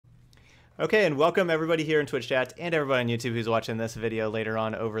Okay, and welcome everybody here in Twitch chat and everybody on YouTube who's watching this video later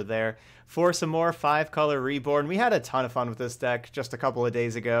on over there for some more 5-color Reborn. We had a ton of fun with this deck just a couple of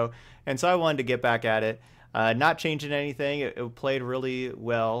days ago, and so I wanted to get back at it. Not changing anything. It played really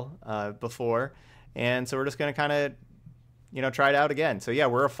well before, and so we're just going to kind of, try it out again. So yeah,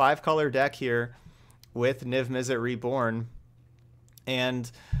 we're a 5-color deck here with Niv Mizzet Reborn,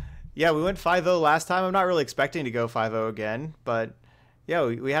 and yeah, we went 5-0 last time. I'm not really expecting to go 5-0 again, but yeah,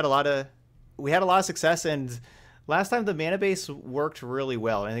 we had a lot of success, and last time the mana base worked really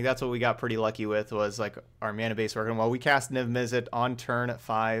well. And I think that's what we got pretty lucky with, was like our mana base working well. We cast Niv Mizzet on turn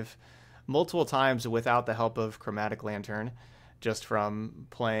 5 multiple times without the help of Chromatic Lantern, just from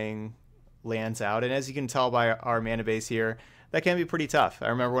playing lands out. And as you can tell by our mana base here, that can be pretty tough. I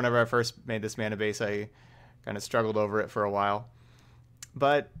remember whenever I first made this mana base, I kind of struggled over it for a while.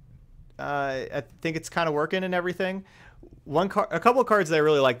 But I think it's kind of working and everything. A couple of cards that I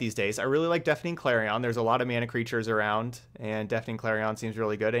really like these days. I really like Deafening Clarion. There's a lot of mana creatures around, and Deafening Clarion seems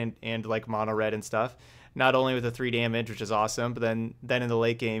really good, and like mono red and stuff. Not only with the 3 damage, which is awesome, but then in the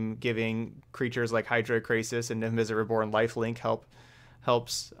late game, giving creatures like Hydroichrasis and Niv Mizzet Reborn lifelink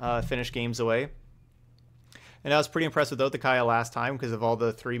helps finish games away. And I was pretty impressed with Othakaya last time because of all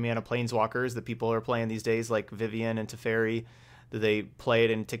the 3 mana planeswalkers that people are playing these days, like Vivian and Teferi. They play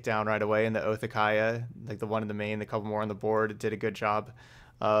it and tick down right away, and the Othakaya, like the one in the main, the couple more on the board, did a good job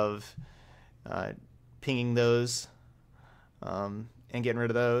of pinging those and getting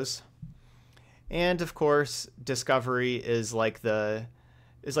rid of those. And of course, Discovery is like the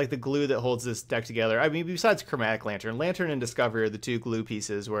glue that holds this deck together. I mean, besides Chromatic Lantern, Lantern and Discovery are the 2 glue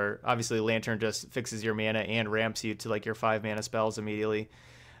pieces, where obviously Lantern just fixes your mana and ramps you to like your 5 mana spells immediately.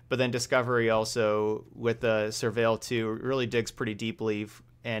 But then Discovery also, with the Surveil 2, really digs pretty deeply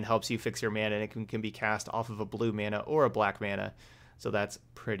and helps you fix your mana, and it can be cast off of a blue mana or a black mana. So that's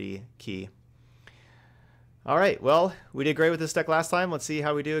pretty key. All right, well, we did great with this deck last time. Let's see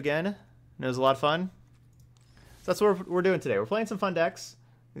how we do again. And it was a lot of fun. So that's what we're doing today. We're playing some fun decks.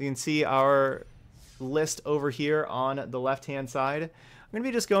 You can see our list over here on the left-hand side. I'm going to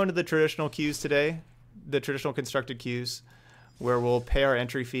be just going to the traditional queues today, the traditional constructed queues, where we'll pay our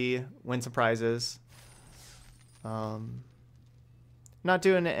entry fee, win some prizes. Not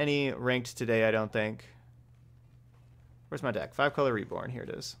doing any ranked today, I don't think. Where's my deck? 5-color Reborn. Here it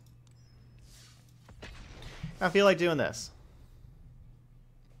is. I feel like doing this.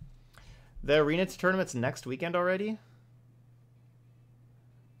 The Arena tournament's next weekend already?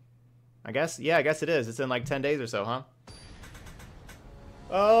 I guess it is. It's in like 10 days or so,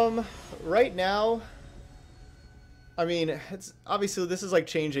 huh? Right now, I mean, it's obviously this is like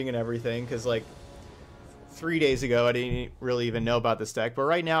changing and everything, because like 3 days ago I didn't really even know about this deck, but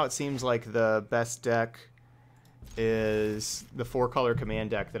right now it seems like the best deck is the 4-color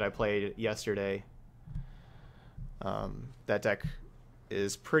command deck that I played yesterday. That deck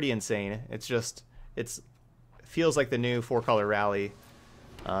is pretty insane. It feels like the new 4-color rally.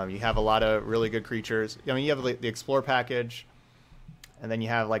 You have a lot of really good creatures. I mean, you have the Explore package, and then you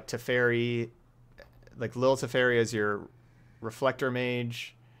have like Teferi. Like Lil Teferi as your Reflector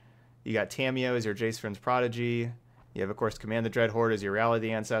Mage. You got Tamio as your Jace Vryn's Prodigy. You have, of course, Command the Dreadhorde as your Rally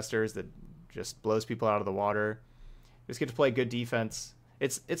the Ancestors that just blows people out of the water. You just get to play good defense.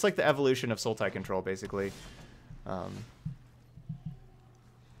 It's like the evolution of Sultai control, basically.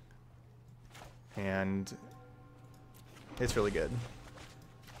 And it's really good.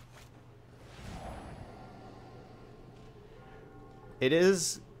 It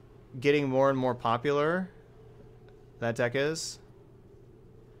is getting more and more popular. That deck is.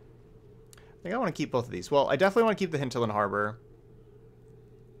 I think I want to keep both of these. Well, I definitely want to keep the Hinterland Harbor.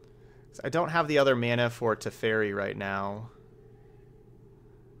 I don't have the other mana for Teferi right now.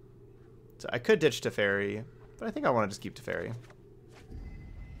 So I could ditch Teferi, but I think I want to just keep Teferi.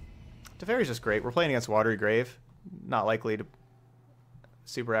 Teferi's just great. We're playing against Watery Grave. Not likely to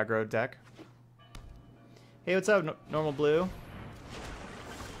super aggro deck. Hey, what's up, Normal Blue?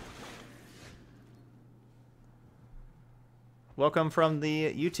 Welcome from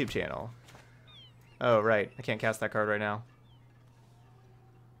the YouTube channel. Oh, right. I can't cast that card right now.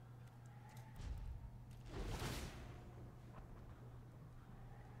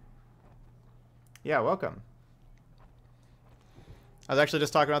 Yeah, welcome. I was actually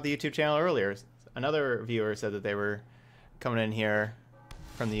just talking about the YouTube channel earlier. Another viewer said that they were coming in here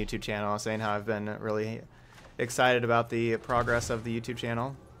from the YouTube channel, saying how I've been really excited about the progress of the YouTube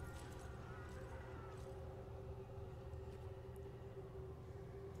channel.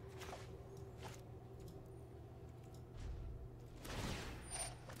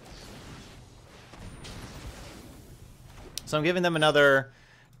 So I'm giving them another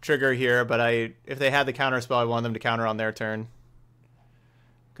trigger here, but if they had the counter spell, I wanted them to counter on their turn.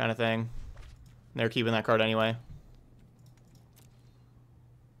 Kind of thing. They're keeping that card anyway.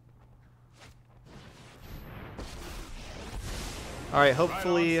 All right,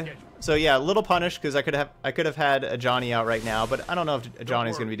 hopefully. So yeah, a little punish because I could have had a Johnny out right now, but I don't know if a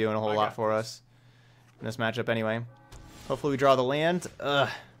Johnny's going to be doing a whole lot for us in this matchup anyway. Hopefully we draw the land. Ugh.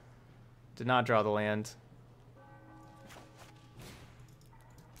 Did not draw the land.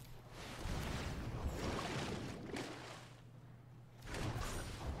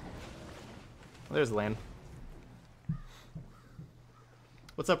 Well, there's the land.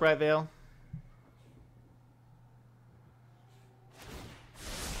 What's up, Right Vale?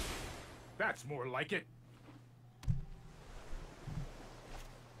 That's more like it.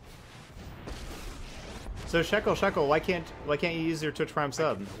 So Shekel, why can't you use your Twitch Prime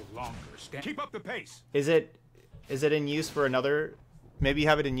sub? No longer stand. Keep up the pace. Is it in use for another? Maybe you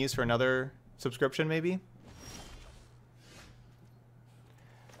have it in use for another subscription, maybe?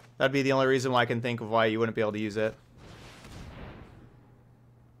 That'd be the only reason why I can think of why you wouldn't be able to use it.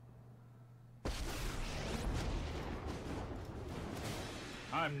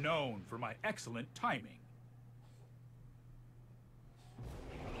 I'm known for my excellent timing.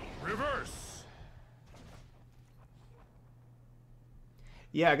 Reverse.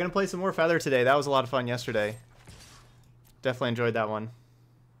 Yeah, I'm gonna play some more Feather today. That was a lot of fun yesterday. Definitely enjoyed that one.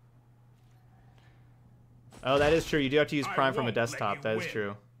 Oh, that is true. You do have to use Prime from a desktop. That is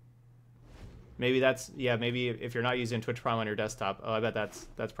true. Maybe that's, yeah, maybe if you're not using Twitch Prime on your desktop. Oh, I bet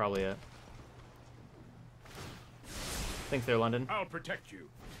that's probably it. Thanks there, London. I'll protect you.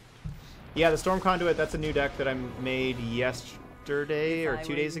 Yeah, the Storm Conduit, that's a new deck that I made yesterday or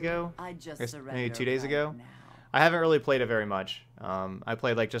 2 days ago. Maybe 2 days ago. I haven't really played it very much. I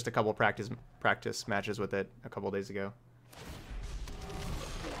played like just a couple practice matches with it a couple days ago.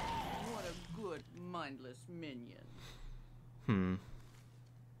 What a good mindless minion.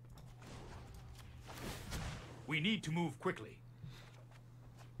 We need to move quickly.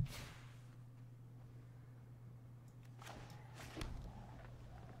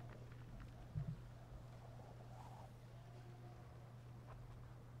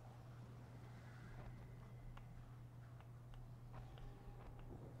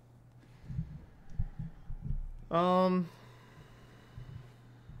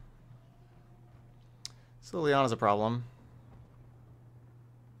 So Liliana's a problem.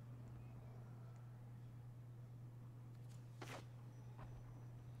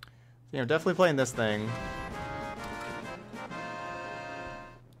 Yeah, I'm definitely playing this thing.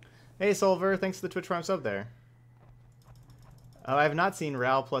 Hey, Solver, thanks for the Twitch Prime sub there. Oh, I have not seen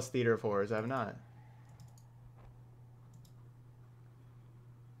Ral plus Theater of Horrors. I have not.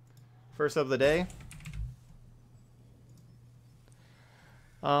 First sub of the day.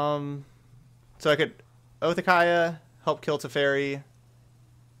 So I could Oathakaya, help kill Teferi.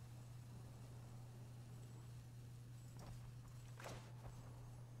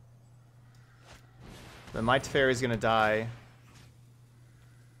 Then my Teferi's gonna die.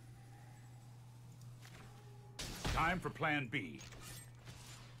 Time for plan B.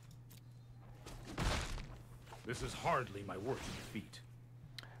 This is hardly my worst defeat.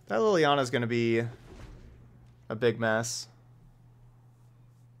 That Liliana's gonna be a big mess.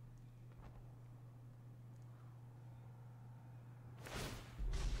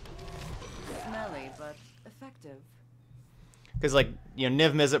 Smelly, but effective. Because, like, you know,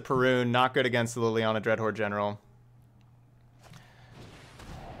 Niv Mizzet Perun, not good against the Liliana Dreadhorde General.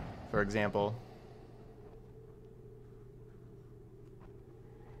 For example.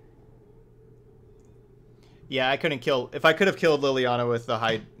 Yeah, I couldn't kill... If I could have killed Liliana with the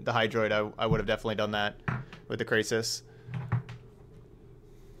Hydroid, I would have definitely done that with the Krasis.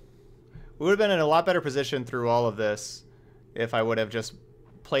 We would have been in a lot better position through all of this if I would have just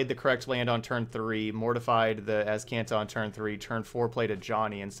played the correct land on turn 3, mortified the Azcanta on turn 3, turn 4 played a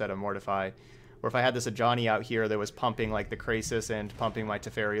Johnny instead of Mortify. Or if I had this a Johnny out here that was pumping like the Krasis and pumping my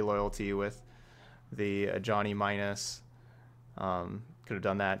Teferi loyalty with the Johnny minus. Could have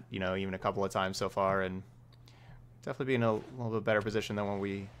done that, you know, even a couple of times so far, and definitely be in a little bit better position than what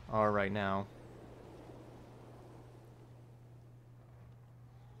we are right now.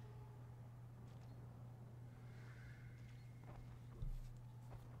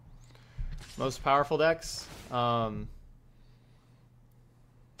 Most powerful decks,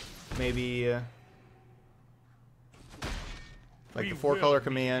 maybe like the 4-color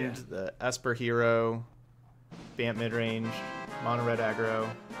command, the Esper Hero, Bant midrange, mono red aggro.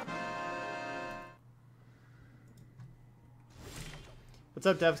 What's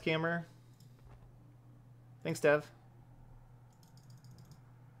up, Dev Scammer? Thanks, Dev.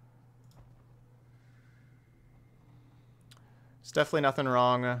 There's definitely nothing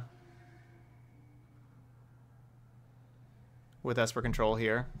wrong with Esper control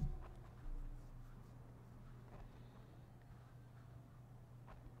here.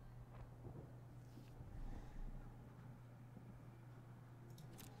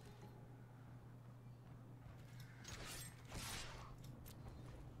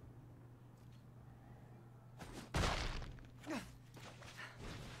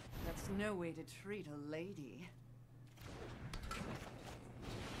 That's no way to treat a lady.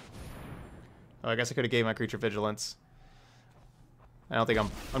 Oh, I guess I could have gave my creature vigilance. I don't think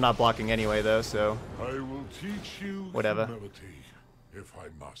I'm not blocking anyway though, so I will teach you whatever. humility, if I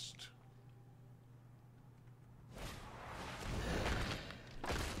must.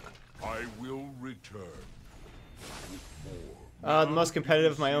 I will return with more. The most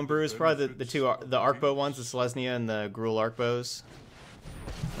competitive of my own brew is probably the Arcbow ones, the Selesnya and the Gruul Arcbows.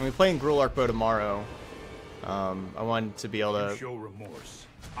 And we play in Gruul Arcbow tomorrow. I wanted to be able to. Show remorse.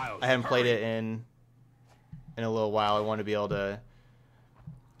 I haven't played it in a little while. I wanted to be able to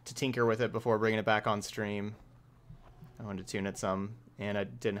tinker with it before bringing it back on stream. I wanted to tune it some, and I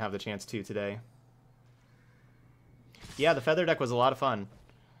didn't have the chance to today. Yeah, the Feather deck was a lot of fun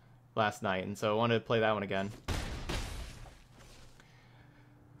last night, and so I wanted to play that one again.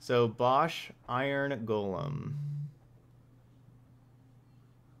 So Bosch Iron Golem.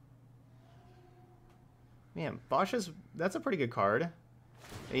 Man, that's a pretty good card.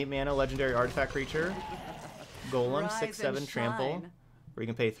 8 mana legendary artifact creature. Golem, Rise 6/7 and trample. shine. Where you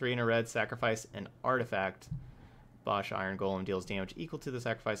can pay 3 in a red, sacrifice an artifact. Bosch Iron Golem deals damage equal to the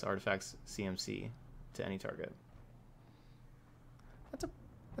sacrifice artifact's CMC to any target.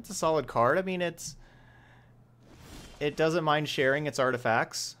 That's a solid card. I mean, it doesn't mind sharing its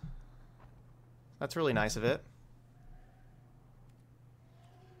artifacts. That's really nice of it.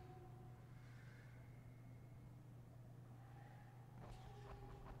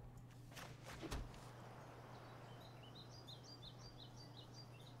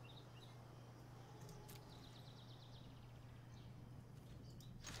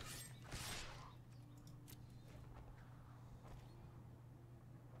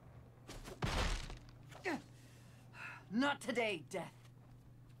 Not today, Death.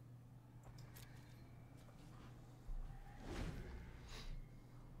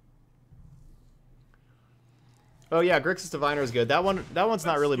 Oh yeah, Grixis Diviner is good. That one's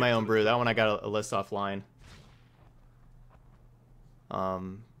not really my own brew. That one I got a list offline.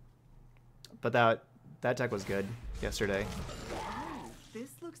 But that deck was good yesterday. Oh,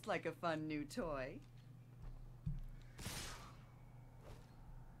 this looks like a fun new toy.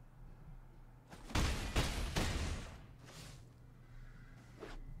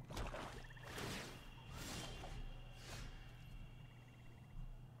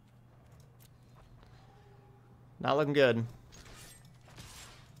 Not looking good.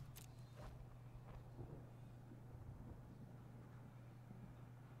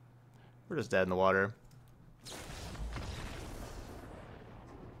 We're just dead in the water.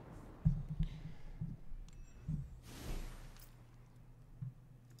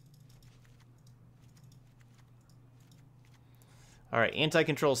 Alright,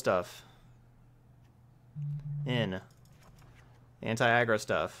 anti-control stuff. In. Anti-aggro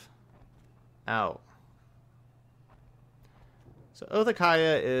stuff. Out. So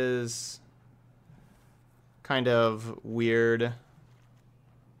Othakaya is kind of weird.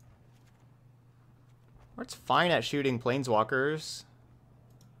 Or it's fine at shooting planeswalkers.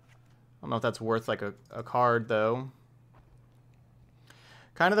 I don't know if that's worth like a card though.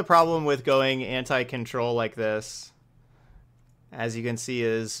 Kind of the problem with going anti-control like this, as you can see,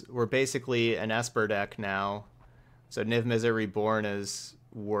 is we're basically an Esper deck now. So Niv Mizzet Reborn is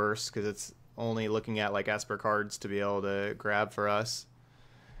worse because it's only looking at like Esper cards to be able to grab for us.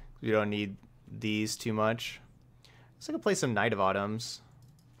 We don't need these too much. So I could play some Knight of Autumns.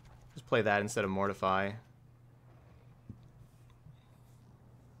 Just play that instead of Mortify.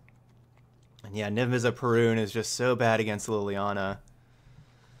 And yeah, Niv Mizzet Perun is just so bad against Liliana.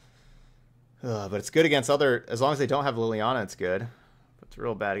 But it's good against other, as long as they don't have Liliana, it's good. But it's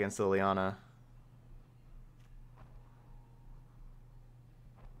real bad against Liliana.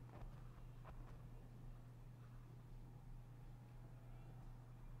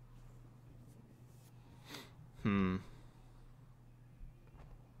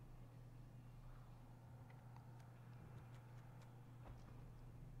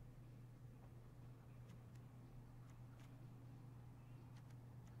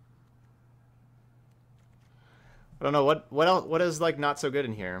 I don't know what else, what is like not so good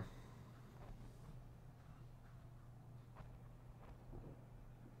in here.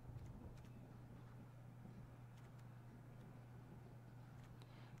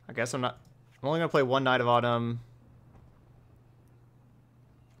 I guess I'm only going to play one Knight of Autumn.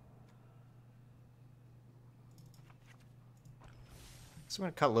 So I'm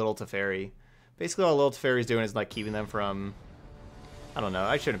going to cut Little Teferi. Basically all Little Teferi's doing is like keeping them from... I don't know.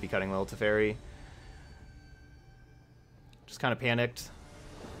 I shouldn't be cutting Little Teferi. Just kind of panicked.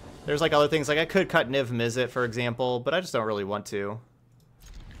 There's like other things. Like I could cut Niv Mizzet, for example, but I just don't really want to.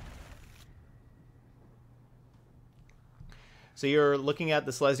 So you're looking at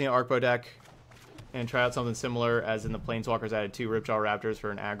the Selesnya Arcbow deck and try out something similar as in the Planeswalkers added 2 Ripjaw Raptors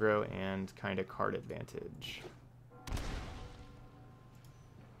for an aggro and kind of card advantage.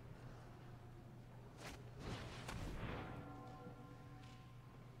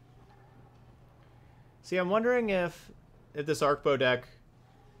 See, I'm wondering if this Arcbow deck,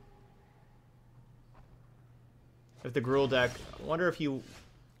 if the Gruul deck, I wonder if you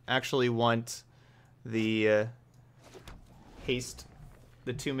actually want the haste,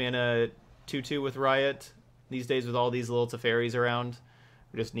 the 2-mana 2/2 with Riot these days with all these little Teferis around.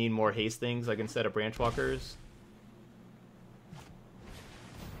 We just need more haste things, like instead of Branchwalkers.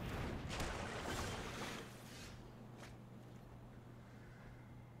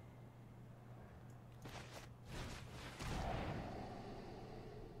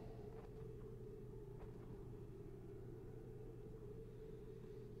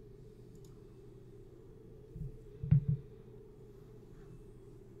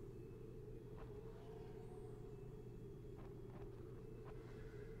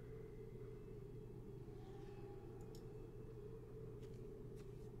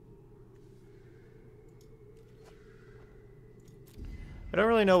 I don't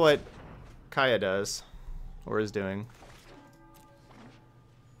really know what Kaya does, or is doing.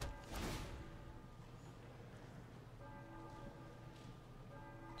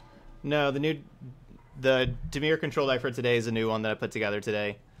 No, the Dimir control deck for today is a new one that I put together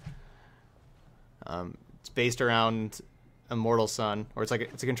today. It's based around Immortal Sun, or it's a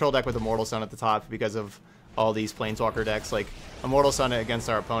control deck with Immortal Sun at the top because of all these Planeswalker decks. Like Immortal Sun against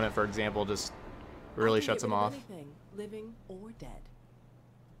our opponent, for example, just really shuts them off. Anything, living or dead.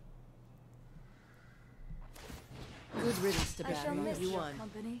 Good riddance to battery. You won.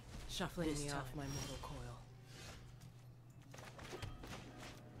 Company. Shuffling me off my mortal coil.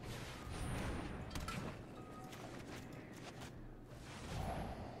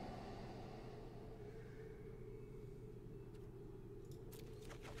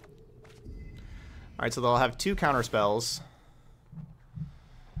 Alright, so they'll have 2 counter spells.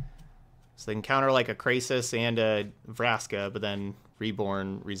 So they can counter like a Krasis and a Vraska, but then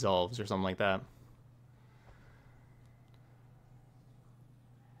Reborn resolves or something like that.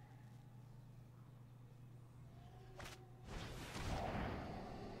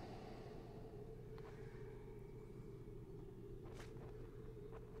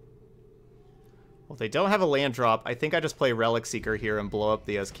 Well, if they don't have a land drop, I think I just play Relic Seeker here and blow up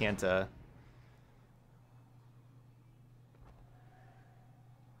the Azcanta.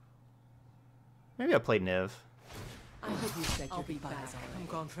 Maybe I'll play Niv. I hope you said your goodbyes already. I'm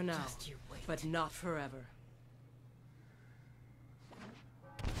gone for now, but not forever.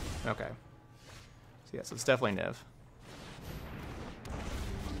 Okay. So yes, it's definitely Niv.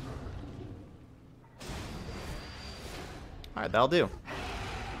 Alright, that'll do.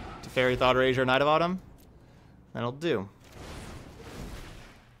 Teferi, Thought Erasure, Knight of Autumn. That'll do.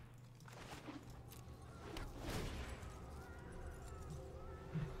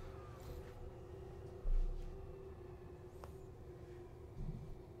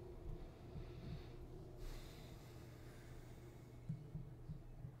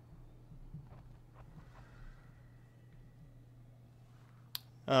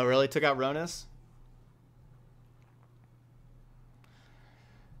 Oh, really? Took out Ronus?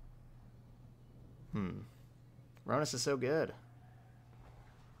 Ronus is so good.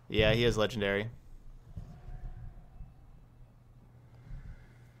 Yeah, he is legendary.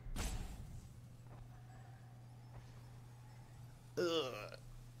 Ugh.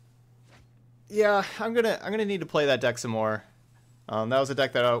 Yeah, I'm gonna need to play that deck some more. That was a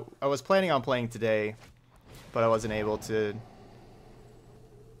deck that I was planning on playing today, but I wasn't able to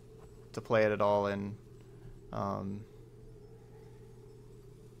play it at all, and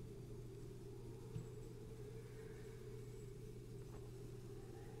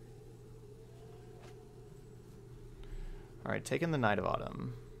alright, taking the Knight of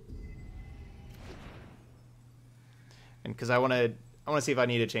Autumn. And because I wanna see if I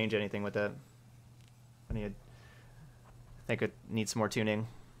need to change anything with it. I think it needs some more tuning.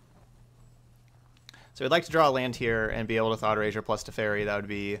 So I'd like to draw a land here and be able to Thought Erasure plus Teferi. That would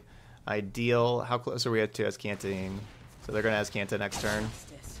be ideal. How close are we to Azcanting? So they're going to Azcanta next turn.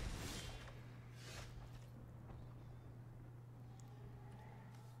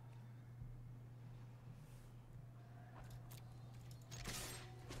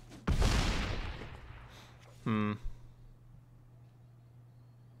 Hmm.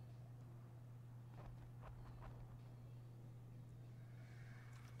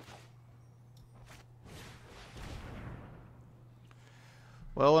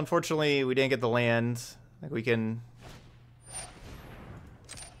 Well, unfortunately, we didn't get the land. Like, we can...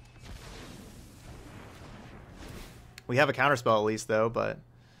 We have a counterspell at least, though, but...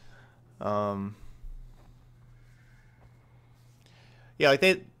 Yeah, like,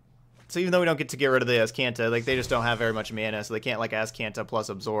 they... So even though we don't get to get rid of the Azcanta, like, they just don't have very much mana, so they can't, like, Azcanta plus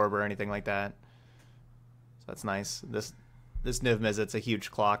Absorb or anything like that. So that's nice. This Niv Mizzet's a huge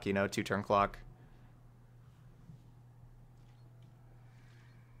clock, you know, 2-turn clock.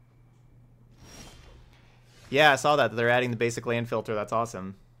 Yeah, I saw that. They're adding the basic land filter. That's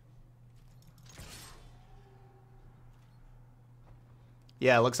awesome.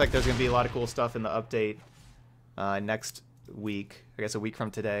 Yeah, it looks like there's going to be a lot of cool stuff in the update next week. I guess a week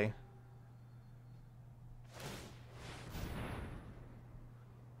from today.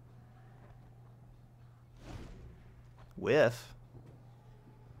 Whiff?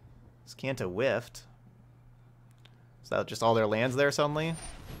 Azcanta whiffed. Is that just all their lands there suddenly?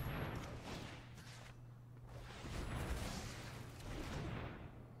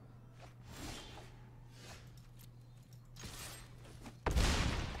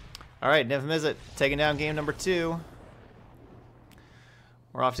 Alright, Niv Mizzet taking down game number 2.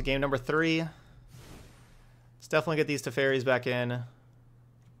 We're off to game number 3. Let's definitely get these Teferis back in.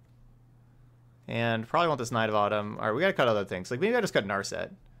 And probably want this Knight of Autumn. Alright, we gotta cut other things. Like, maybe I just cut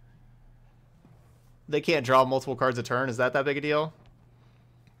Narset. They can't draw multiple cards a turn. Is that big a deal?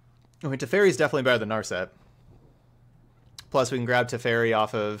 I mean, Teferi's definitely better than Narset. Plus, we can grab Teferi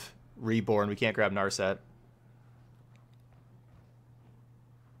off of Reborn. We can't grab Narset.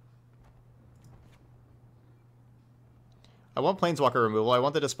 I want Planeswalker removal. I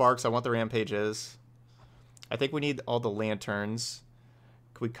want the Disparks. I want the Rampages. I think we need all the Lanterns.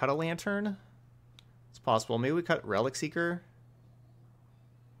 Can we cut a Lantern? It's possible. Maybe we cut Relic Seeker.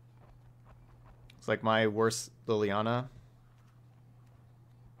 It's like my worst Liliana.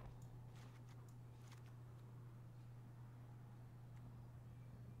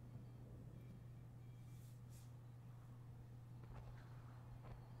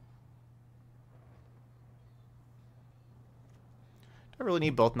 I really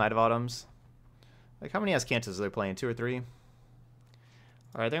need both Knight of Autumns. Like, how many Azcantas are they playing? 2 or 3?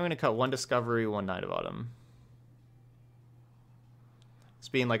 Alright, then I'm going to cut 1 Discovery, 1 Knight of Autumn. This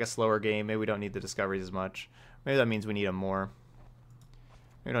being like a slower game, maybe we don't need the Discoveries as much. Maybe that means we need them more.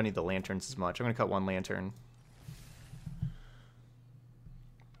 Maybe we don't need the Lanterns as much. I'm going to cut 1 Lantern.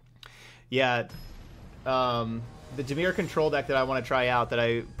 Yeah, the Dimir control deck that I want to try out that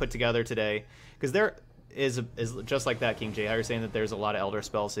I put together today, because there is just like that, King J, how you're saying that there's a lot of Elder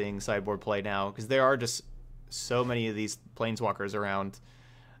Spell seeing sideboard play now, because there are just so many of these Planeswalkers around,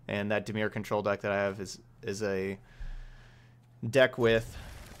 and that Dimir control deck that I have is a deck with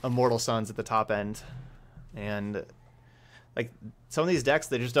Immortal Suns at the top end, and like some of these decks,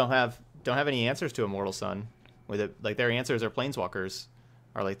 they just don't have any answers to Immortal Sun. With it, like their answers are Planeswalkers,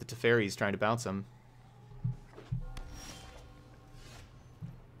 or like the Teferis trying to bounce them.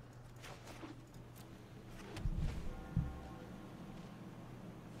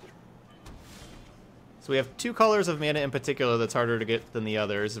 So we have 2 colors of mana in particular that's harder to get than the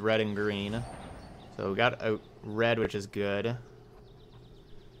others, red and green. So we got a red, which is good.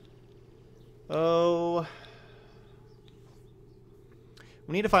 Oh.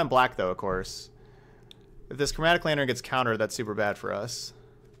 We need to find black, though, of course. If this Chromatic Lantern gets countered, that's super bad for us.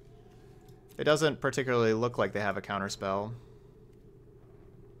 It doesn't particularly look like they have a counter spell.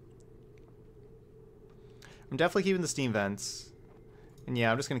 I'm definitely keeping the Steam Vents. And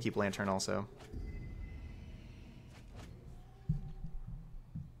yeah, I'm just going to keep Lantern also.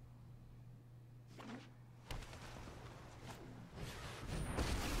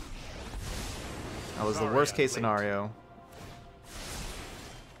 That was the worst case scenario.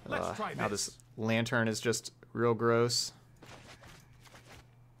 Now this Lantern is just real gross.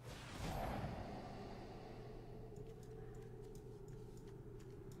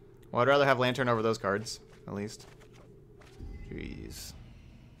 Well, I'd rather have Lantern over those cards, at least. Jeez.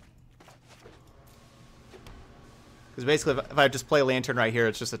 Because basically, if I just play Lantern right here,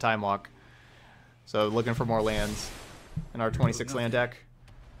 it's just a time walk. So looking for more lands in our 26 land deck.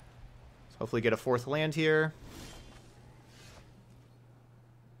 So hopefully get a 4th land here.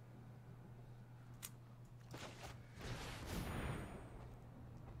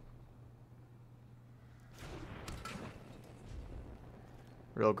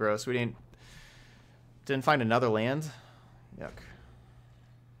 Real gross. We didn't find another land. Yuck.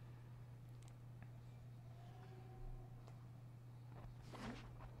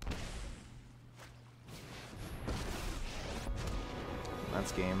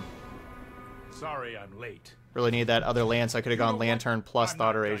 That's game. Sorry I'm late. Really need that other land, so I could have You know gone what? Lantern plus I'm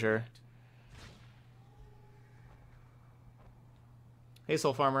Thought not done Erasure. yet. Hey,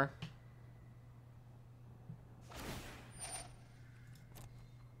 Soul Farmer.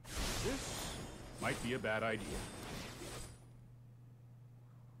 This might be a bad idea.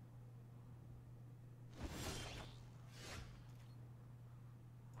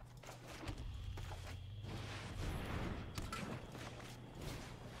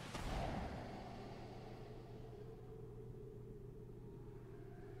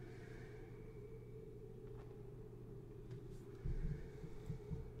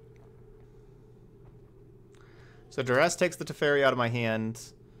 So Duress takes the Teferi out of my hand.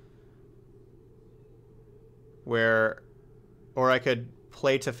 Or I could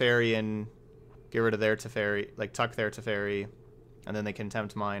play Teferi and get rid of their Teferi, like tuck their Teferi, and then they can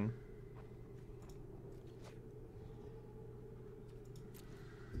tempt mine.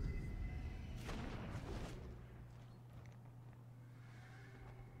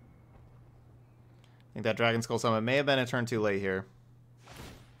 I think that Dragon Skull Summon may have been a turn too late here.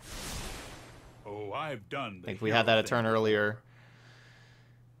 Oh, I've done I the think if we had that a hero turn thing earlier,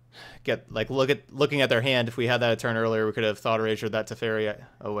 looking at their hand. If we had that a turn earlier, we could have Thought Erasure that Teferi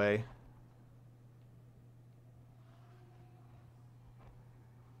away.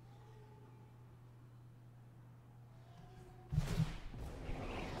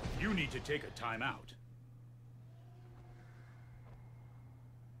 before. You need to take a timeout.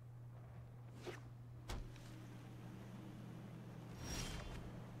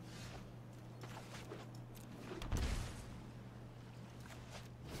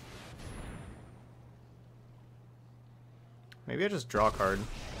 Maybe I just draw a card.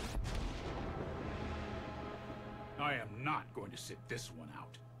 I am not going to sit this one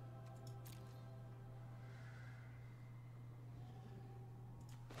out.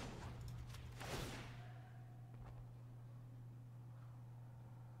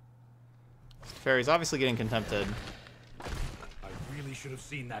 Teferi's obviously getting contempted. I really should have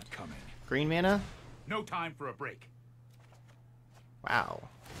seen that coming. Green mana? No time for a break. Wow.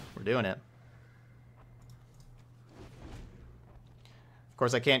 We're doing it. Of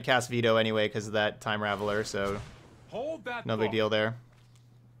course, I can't cast Veto anyway because of that Time Raveler, so Hold that no big thought. deal there.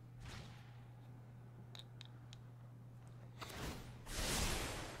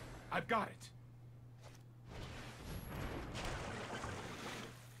 I've got it.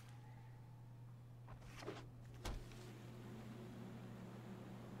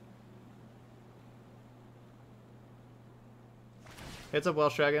 Hits up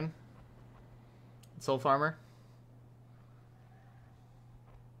Welsh Dragon. Soul Farmer.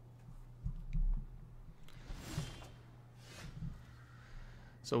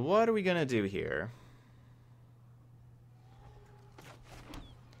 So what are we going to do here?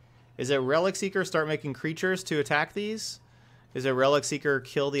 Is it Relic Seeker start making creatures to attack these? Is it Relic Seeker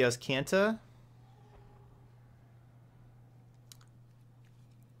kill the Azcanta?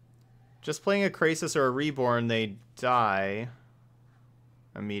 Just playing a Krasis or a Reborn, they die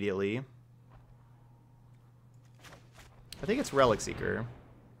immediately. I think it's Relic Seeker.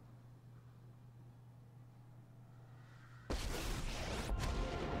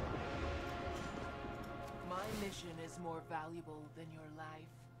 My mission is more valuable than your life.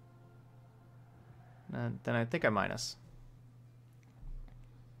 Then I think I minus.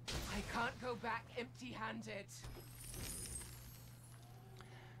 I can't go back empty-handed.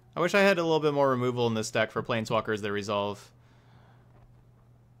 I wish I had a little bit more removal in this deck for Planeswalkers that resolve.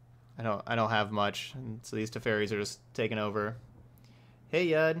 I don't have much, and so these Teferis are just taking over. Hey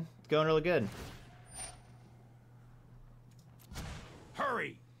Yud, it's going really good.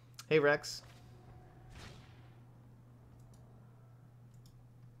 Hurry! Hey Rex.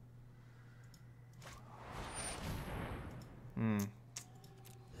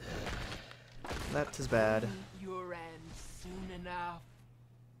 That is bad. Your end soon enough.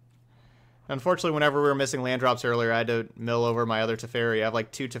 Unfortunately, whenever we were missing land drops earlier, I had to mill over my other Teferi. I have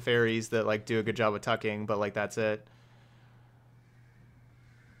like 2 Teferis that like do a good job of tucking, but like that's it.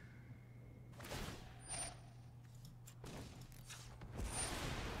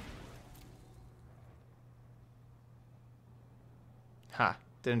 Ha,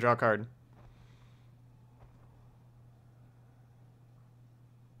 didn't draw a card.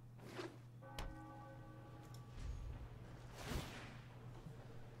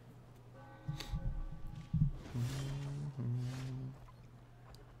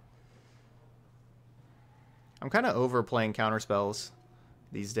 I'm kind of over playing counterspells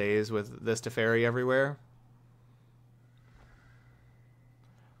these days with this Teferi everywhere.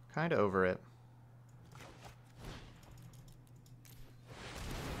 Kind of over it.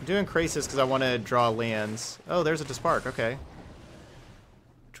 I'm doing Krasis because I want to draw lands. Oh, there's a Dispark. Okay.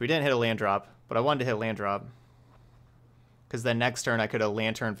 Which we didn't hit a land drop, but I wanted to hit a land drop. Because then next turn I could have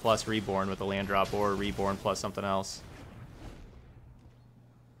Lantern plus Reborn with a land drop, or Reborn plus something else.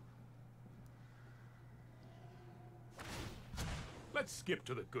 Let's skip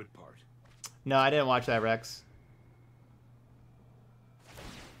to the good part. No, I didn't watch that, Rex.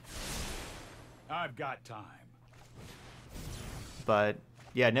 I've got time. But,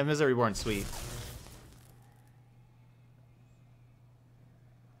 yeah, Niv-Mizzet Reborn, sweet.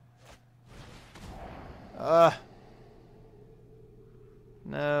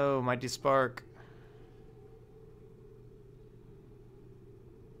 No, my Despark.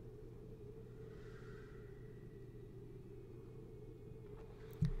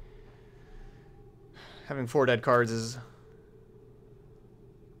 Having 4 dead cards is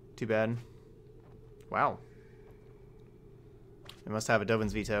too bad. Wow. They must have a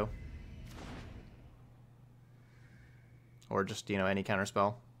Dovin's Veto. Or just, you know, any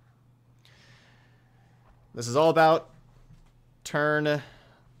counterspell. This is all about turn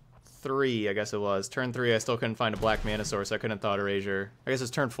 3, I guess it was. Turn 3, I still couldn't find a black mana source. I couldn't Thought Erasure. I guess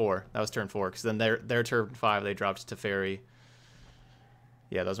it's turn 4. That was turn 4, because then their turn 5, they dropped to Fairy.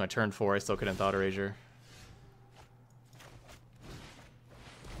 Yeah, that was my turn 4. I still couldn't Thought Erasure.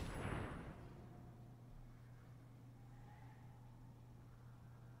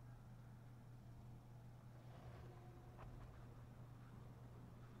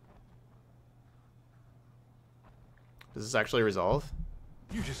 Does this actually resolve?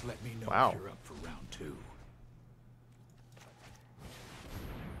 You just let me know Wow. if you're up for round 2.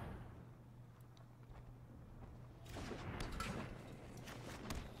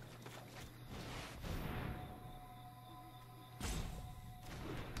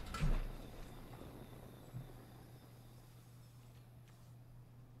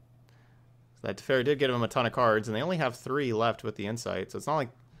 That Teferi did get them a ton of cards, and they only have 3 left with the Insight, so it's not like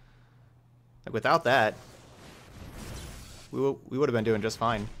without that, we would have been doing just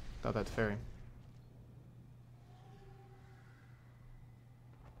fine without that Teferi.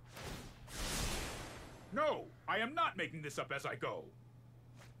 No, I am not making this up as I go.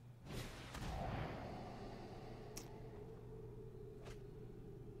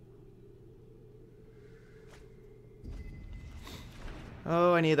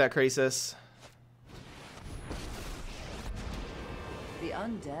 Oh, I need that Krasis. The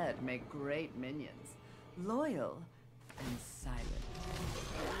undead make great minions. Loyal and silent.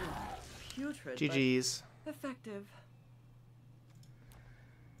 Putrid, GG's. but effective.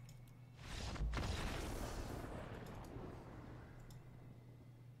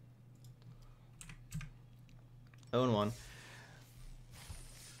 Own one.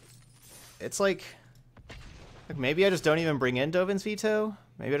 It's like maybe I just don't even bring in Dovin's Veto.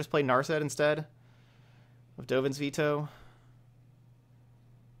 Maybe I just play Narset instead of Dovin's Veto.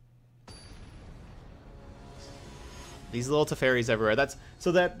 These little Teferis everywhere. That's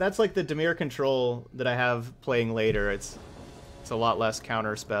like the Dimir control that I have playing later. It's a lot less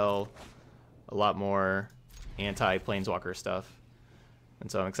counter spell, a lot more anti Planeswalker stuff, and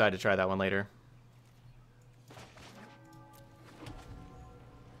so I'm excited to try that one later.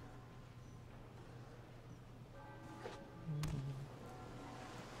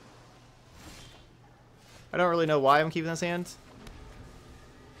 I don't really know why I'm keeping this hand.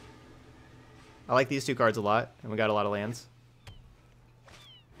 I like these 2 cards a lot, and we got a lot of lands.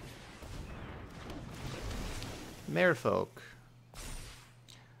 Merfolk.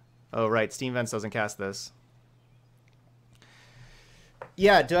 Oh, right. Steam Vents doesn't cast this.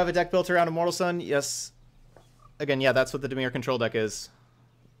 Yeah, do I have a deck built around Immortal Sun? Yes. Again, yeah, that's what the Dimir control deck is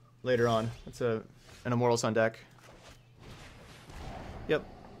later on. It's an Immortal Sun deck. Yep.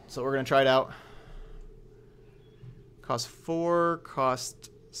 So we're going to try it out. Cost 4, cost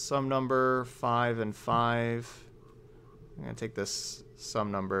some number 5 and 5. I'm gonna take this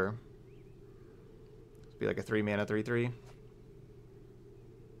some number. It'd be like a 3 mana 3/3.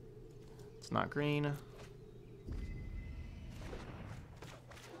 It's not green.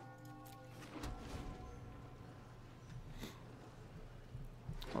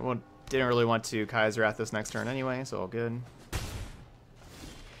 Didn't really want to Kaiser at this next turn anyway, so all good.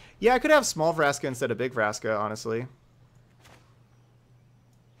 Yeah, I could have small Vraska instead of big Vraska, honestly.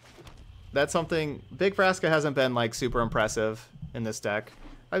 That's something. Big Vraska hasn't been like super impressive in this deck.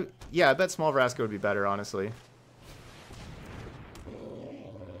 Yeah, I bet small Vraska would be better, honestly.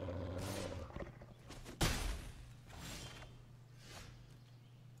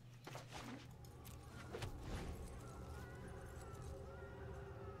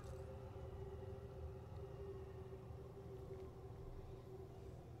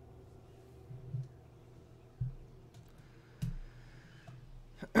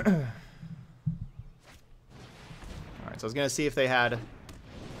 Alright, so I was going to see if they had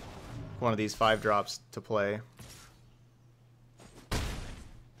one of these 5 drops to play.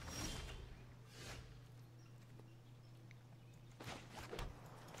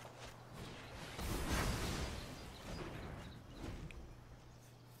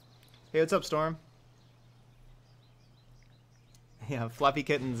 Hey, what's up, Storm? Yeah, Floppy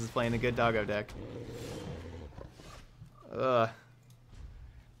Kittens is playing a good doggo deck. Ugh.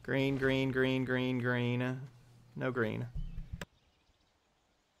 Green, green, green, green, green. No green.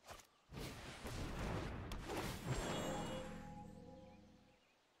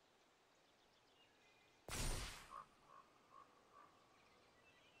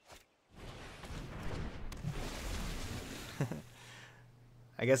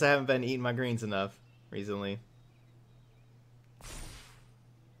 I guess I haven't been eating my greens enough recently.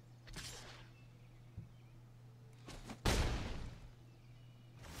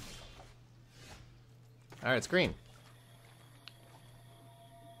 Alright, it's green.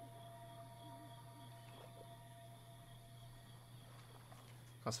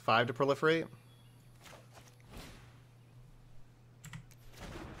 Costs 5 to proliferate.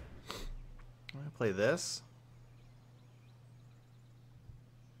 I'm gonna play this.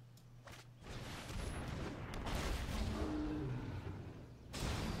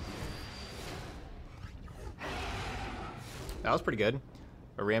 That was pretty good.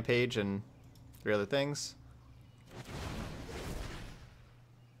 A rampage and 3 other things.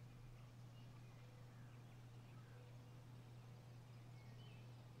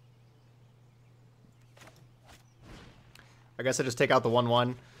 I guess I just take out the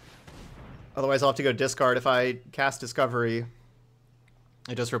 1/1. Otherwise I'll have to go discard. If I cast Discovery,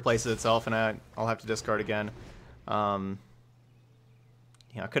 it just replaces itself and I'll have to discard again.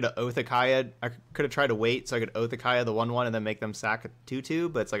 Yeah, I could have Oathakaya. I could have tried to wait so I could Oathakaya the 1/1 and then make them sack a 2/2,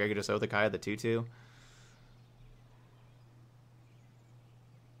 but it's like I could just Oathakaya the 2/2.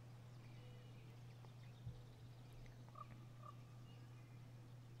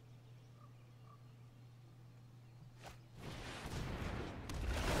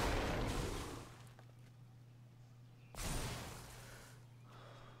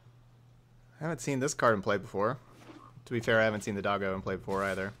 I haven't seen this card in play before. To be fair, I haven't seen the doggo in play before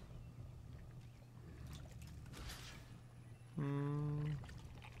either.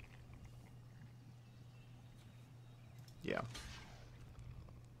 Yeah.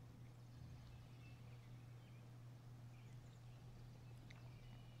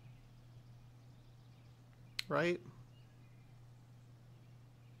 Right?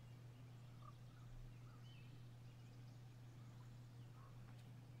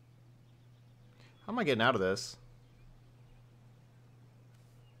 How am I getting out of this?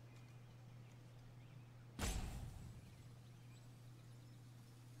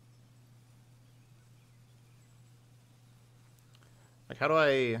 Like, how do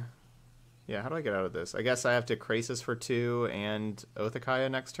I... Yeah, how do I get out of this? I guess I have to Krasis for 2 and Oathakaya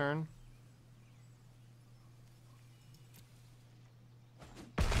next turn.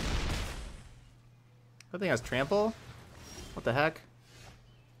 That thing has trample? What the heck?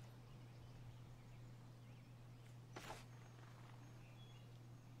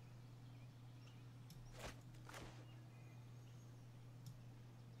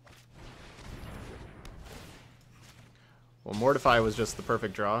 Well, Mortify was just the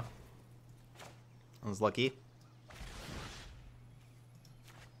perfect draw. I was lucky.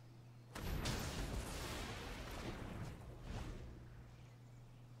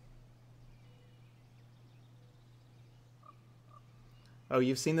 Oh,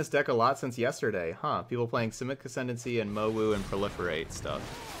 you've seen this deck a lot since yesterday, huh? People playing Simic Ascendancy and Mowu and Proliferate stuff.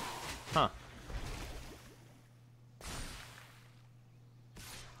 Huh.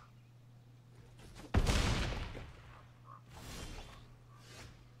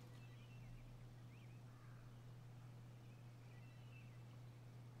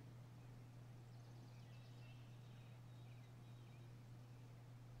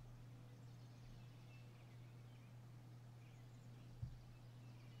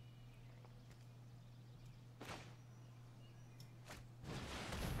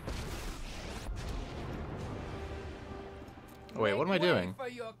 Wait, what am I doing? For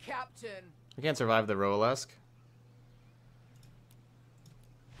your captain. I can't survive the Rolesk.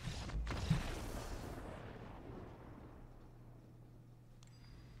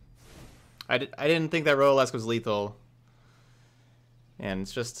 I didn't think that Rolesk was lethal. And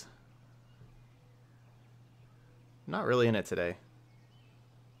it's just... not really in it today.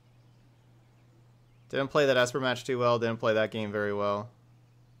 Didn't play that Esper match too well, didn't play that game very well.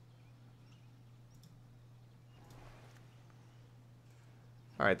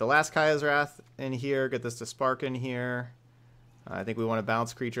 Alright, the last Kaya's Wrath in here. Get this to spark in here. I think we want to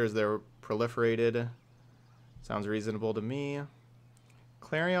bounce creatures. They're proliferated. Sounds reasonable to me.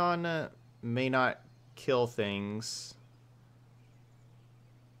 Clarion may not kill things.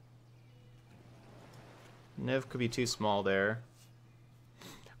 Niv could be too small there.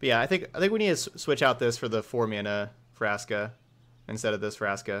 But yeah, I think we need to switch out this for the 4 mana Vraska instead of this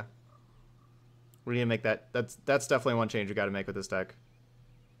Vraska. We need to make that. That's definitely one change we got to make with this deck.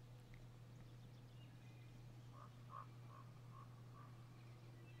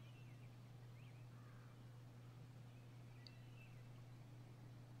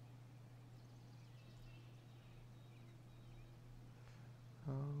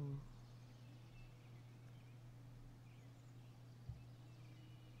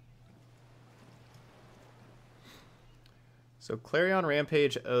 So Clarion,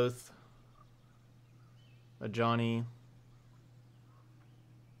 Rampage, Oath, a Johnny.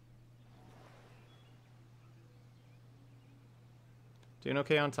 Doing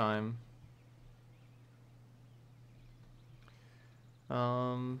okay on time.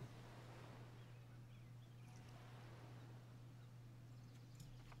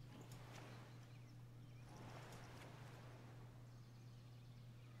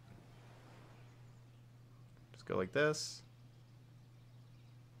 Just go like this.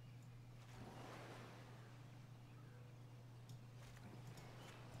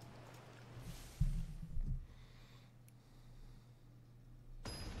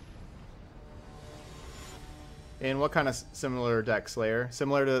 And what kind of similar deck, Slayer?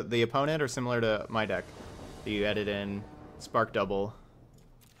 Similar to the opponent or similar to my deck? Do you edit in Spark Double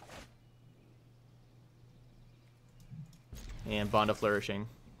and Bond of Flourishing?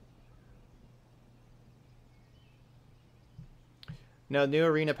 No, new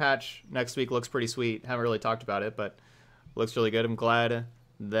arena patch next week looks pretty sweet. Haven't really talked about it, but looks really good. I'm glad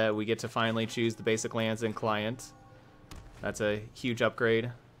that we get to finally choose the basic lands in Client. That's a huge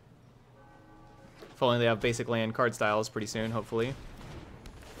upgrade. If only they have basic land card styles pretty soon, hopefully.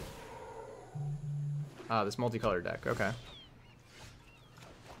 Ah, this multicolored deck. Okay. All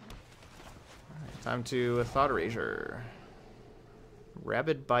right, time to Thought Erasure.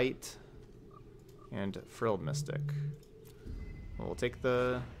 Rabid Bite and Frilled Mystic. We'll take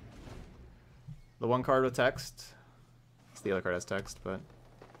the one card with text. The other card has text, but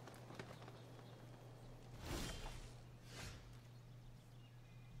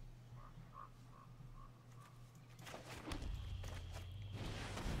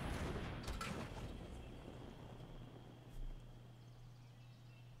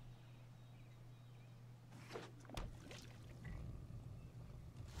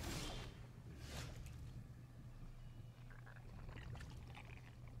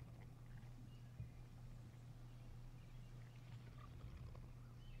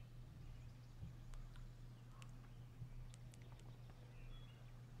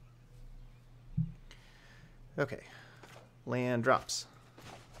okay. Land drops.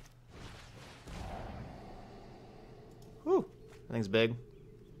 Whew. That thing's big.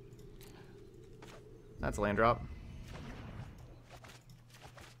 That's a land drop.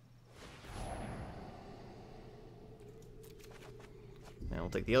 And we'll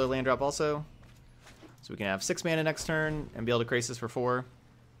take the other land drop also. So we can have 6 mana next turn and be able to Crisis for 4.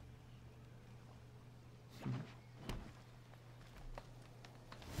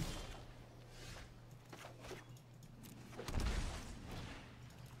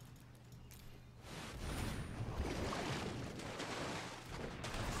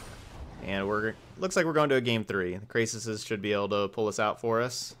 And looks like we're going to a game 3. The Crasises should be able to pull this out for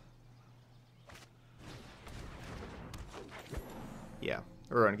us. Yeah,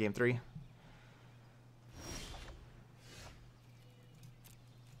 we're on game 3.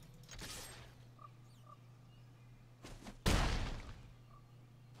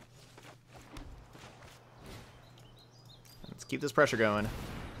 Let's keep this pressure going.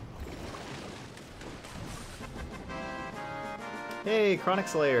 Hey, Chronic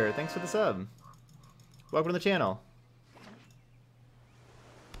Slayer, thanks for the sub. Welcome to the channel.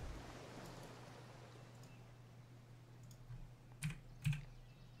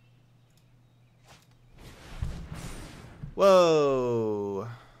 Whoa.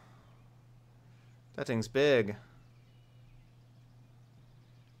 That thing's big.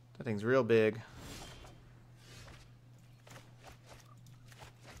 That thing's real big.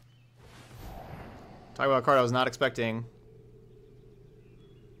 Talk about a card I was not expecting.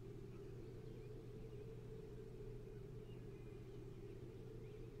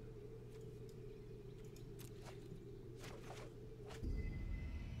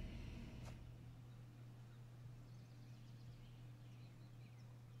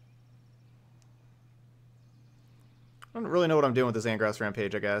 I don't really know what I'm doing with this Angrass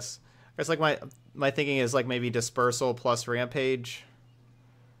Rampage, I guess. I guess like my thinking is like maybe Dispersal plus Rampage.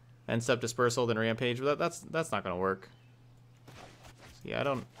 End step Dispersal, then Rampage, but that's not gonna work. So yeah, I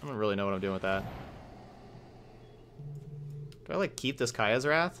don't really know what I'm doing with that. Do I like keep this Kaya's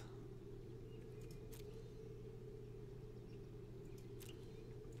Wrath?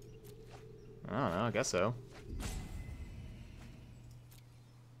 I don't know, I guess so.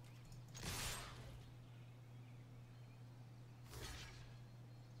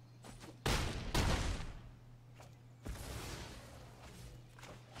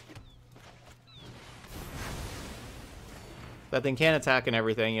 That thing can attack and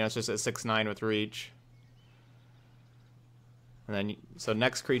everything, you know, it's just at 6/9 with reach. And then, so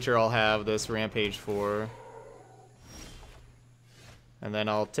next creature I'll have this Rampage for. And then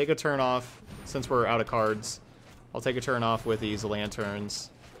I'll take a turn off, since we're out of cards, I'll take a turn off with these Lanterns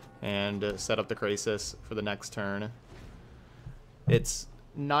and set up the Krasis for the next turn. It's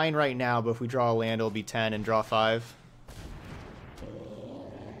 9 right now, but if we draw a land, it'll be 10 and draw 5.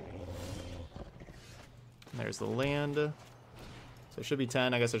 And there's the land. So it should be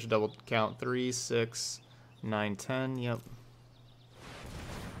 10. I guess I should double count. 3, 6, 9, 10. Yep.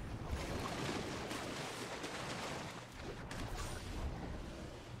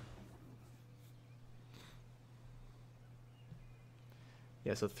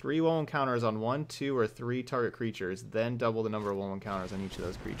 Yeah, so 3 1/1 counters on 1, 2, or 3 target creatures, then double the number of 1/1 counters on each of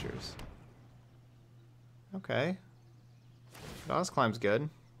those creatures. Okay. Goddess Climb's good.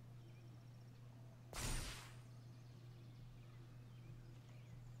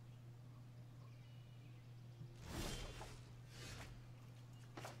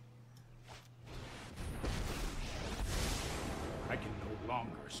 I can no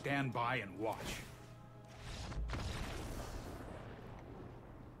longer stand by and watch.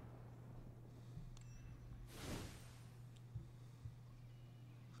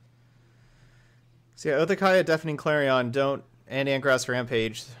 So yeah, Othakaya, Deafening Clarion, and Angrass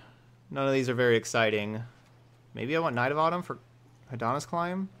Rampage. None of these are very exciting. Maybe I want Knight of Autumn for Adonis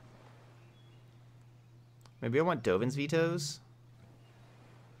Climb? Maybe I want Dovin's Vetoes?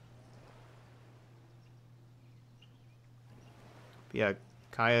 But yeah,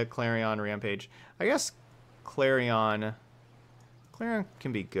 Kaya, Clarion, Rampage. I guess Clarion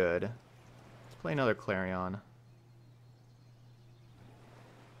can be good. Let's play another Clarion.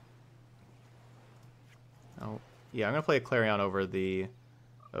 Oh, yeah, I'm going to play a Clarion over the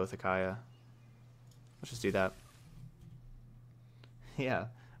Othakaya. Let's just do that. Yeah,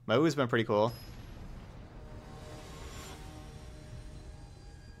 Mau's been pretty cool.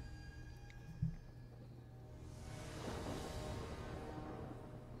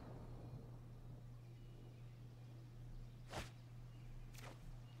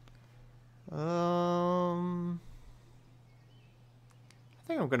 I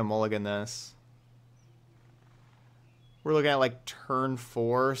think I'm going to mulligan this. We're looking at like turn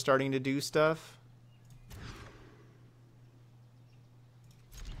 4 starting to do stuff.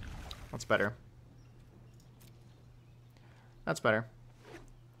 That's better. That's better.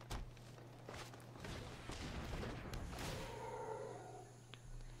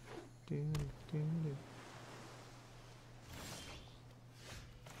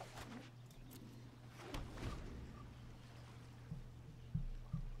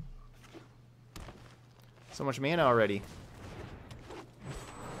 So much mana already.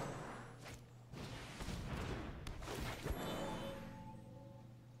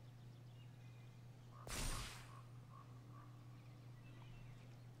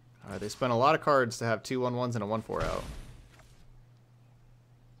 Alright, they spent a lot of cards to have 2 1/1s and a 1/4 out.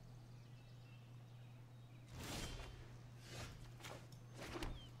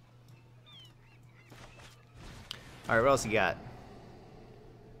 Alright, what else you got?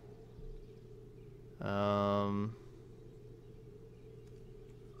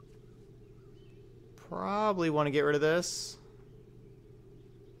 Probably want to get rid of this.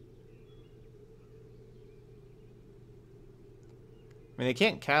 I mean, they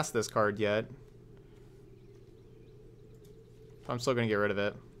can't cast this card yet. I'm still going to get rid of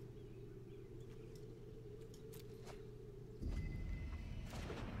it.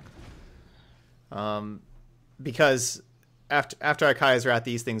 Because after I Kaya's Wrath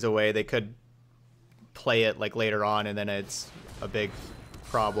these things away, they could play it like later on, and then it's a big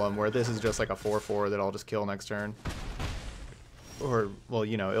problem, where this is just like a 4/4 that I'll just kill next turn. Or, well,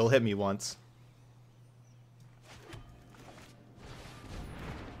 you know, it'll hit me once.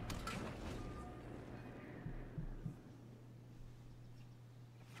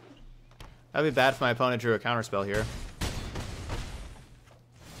 That'd be bad if my opponent drew a counterspell here.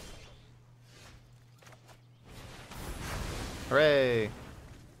 Hooray!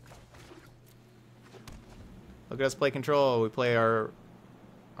 Look at us play control. We play our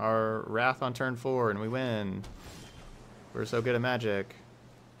Wrath on turn 4 and we win. We're so good at Magic.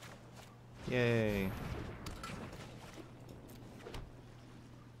 Yay.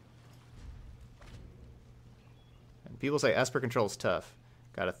 And people say Esper control's tough.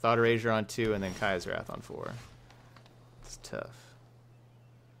 Got a Thought Erasure on 2 and then Kaya's Wrath on 4. It's tough.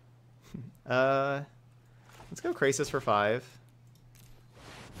 Let's go Krasis for 5.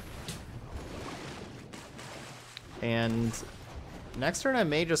 And next turn I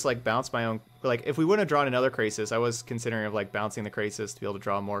may just like bounce my own, like if we wouldn't have drawn another Krasis, I was considering of like bouncing the Krasis to be able to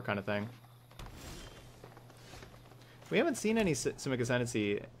draw more kind of thing. We haven't seen any Simic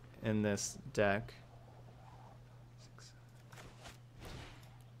Ascendancy in this deck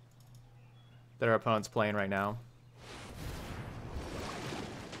that our opponent's playing right now.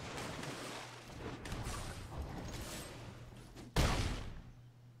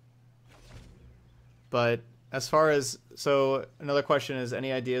 But as far as, so another question is,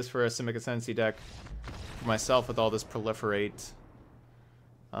 any ideas for a Simic Ascendancy deck for myself with all this Proliferate?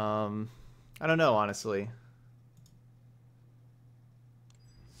 I don't know, honestly.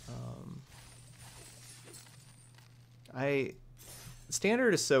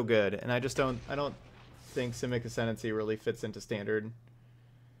 Standard is so good, and I don't think Simic Ascendancy really fits into Standard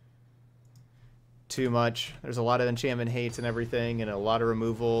too much. There's a lot of enchantment hates and everything, and a lot of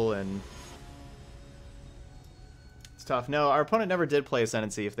removal, and it's tough. No, our opponent never did play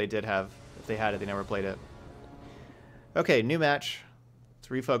Ascendancy. If they had it, they never played it. Okay, new match. Let's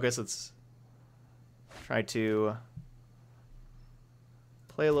refocus. Let's try to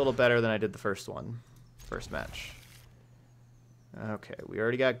play a little better than I did the first match. Okay, we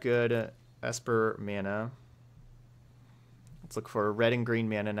already got good Esper mana. Let's look for red and green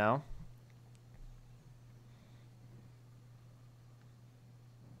mana now.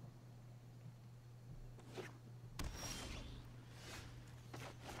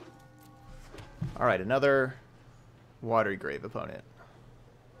 All right, another Watery Grave opponent.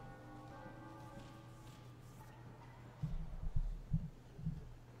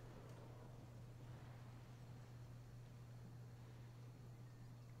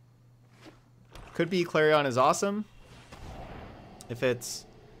 Could be Clarion is awesome if it's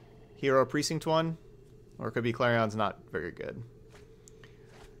Hero Precinct 1, or it could be Clarion's not very good.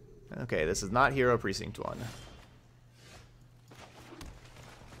 Okay, this is not Hero Precinct 1.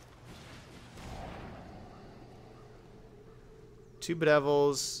 Two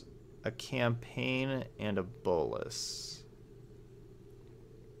Bedevils, a Campaign, and a Bolus.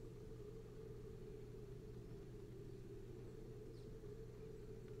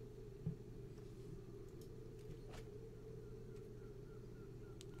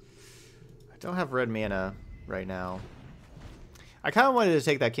 I don't have red mana right now. I kind of wanted to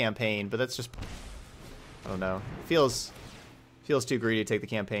take that Campaign, but that's just, I don't know. It feels too greedy to take the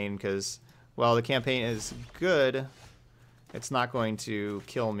Campaign because, while the Campaign is good, it's not going to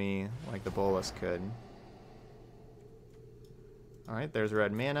kill me like the Bolus could. Alright, there's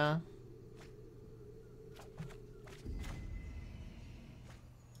red mana.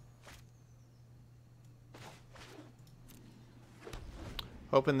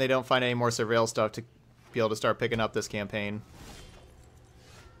 Hoping they don't find any more Surveil stuff to be able to start picking up this Campaign.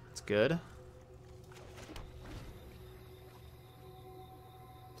 It's good.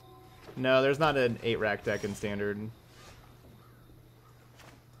 No, there's not an 8-rack deck in Standard.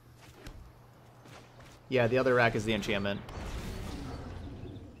 Yeah, the other rack is the enchantment.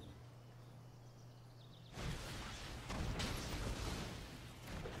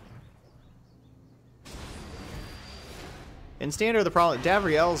 In Standard, the problem,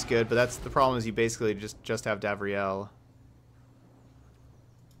 Davriel's good, but that's the problem is you basically just have Davriel.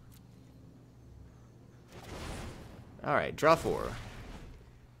 All right, draw 4.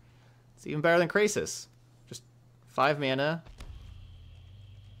 It's even better than Krasis. Just 5 mana.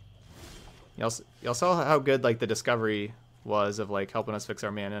 Y'all saw how good like the discovery was of like helping us fix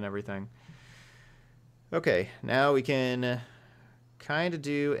our mana and everything. Okay, now we can kind of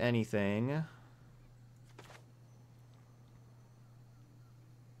do anything.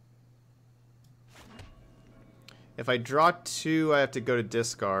 If I draw 2, I have to go to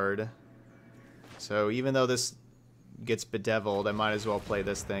discard. So even though this gets bedeviled, I might as well play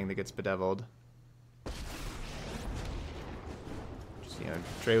this thing that gets bedeviled. Just, you know,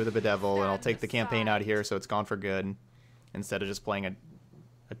 trade with a bedevil, and I'll take the Campaign out of here so it's gone for good, instead of just playing a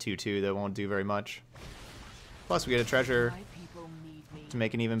 2/2 that won't do very much. Plus, we get a treasure to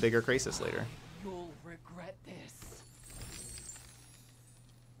make an even bigger Krasis later. You'll regret this.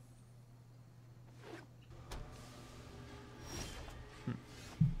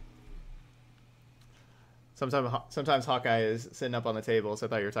 Sometimes Hawkeye is sitting up on the table, so I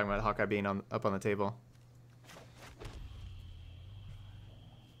thought you were talking about Hawkeye being up on the table.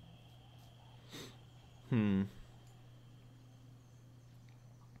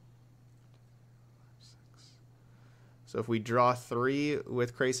 So if we draw 3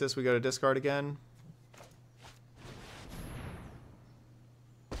 with Krasis, we go to discard again.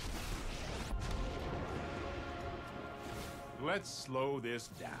 Let's slow this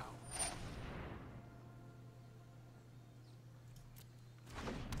down.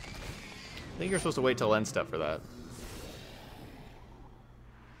 I think you're supposed to wait till end step for that.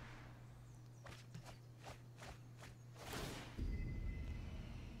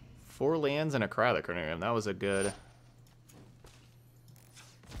 Four lands and a Cryotacranium. That was a good...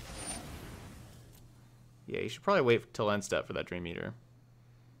 Yeah, you should probably wait till end step for that Dream Eater.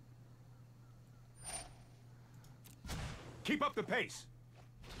 Keep up the pace.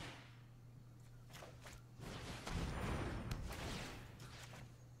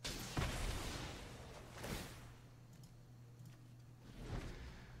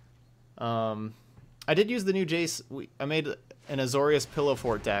 I did use the new Jace. I made an Azorius Pillow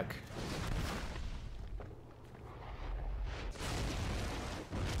Fort deck.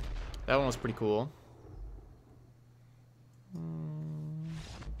 That one was pretty cool.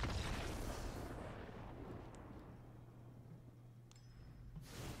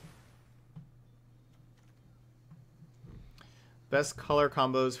 Best color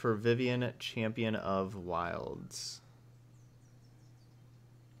combos for Vivian, Champion of Wilds.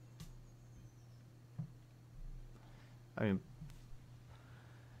 I mean,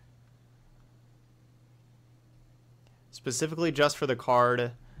 specifically just for the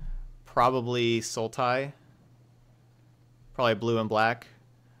card, probably Sultai. Probably blue and black.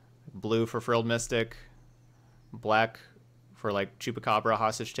 Blue for Frilled Mystic. Black for like Chupacabra,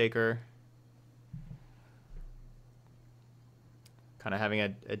 Hostage Taker. Kind of having a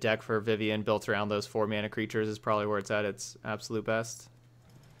deck for Vivian built around those 4 mana creatures is probably where it's at its absolute best.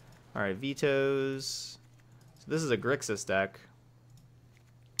 Alright, vetoes. So this is a Grixis deck.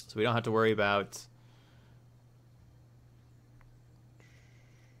 So we don't have to worry about...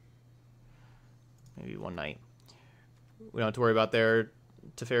 Maybe one night. We don't have to worry about their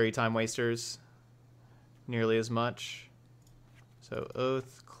Teferi Time Wasters nearly as much. So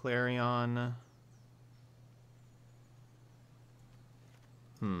Oath, Clarion...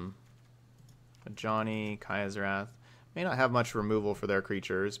 Johnny, Kaya's Wrath. May not have much removal for their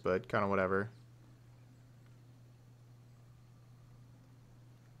creatures, but kind of whatever.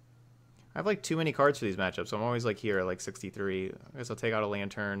 I have like too many cards for these matchups, so I'm always like here at like 63. I guess I'll take out a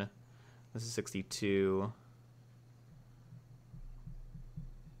Lantern. This is 62.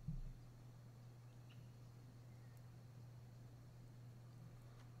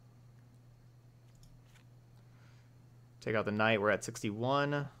 Take out the Knight, we're at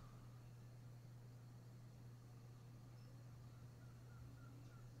 61.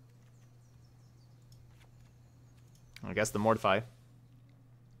 I guess the Mortify.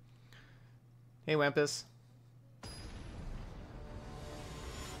 Hey, Wampus.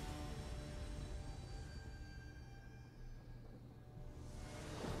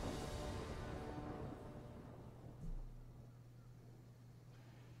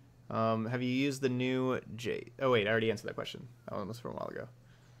 Have you used the new J... Oh, wait, I already answered that question. That one was from a while ago.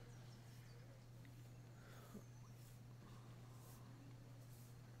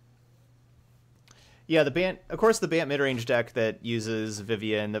 Yeah, the Bant, of course, the Bant mid-range deck that uses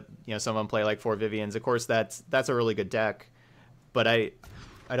Vivian, you know, some of them play like 4 Vivians. Of course, that's a really good deck, but I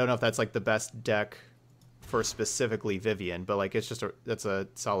don't know if that's like the best deck for specifically Vivian, but like it's just that's a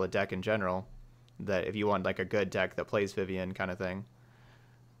solid deck in general. That if you want like a good deck that plays Vivian kind of thing.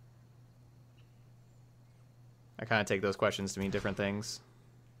 I kind of take those questions to mean different things.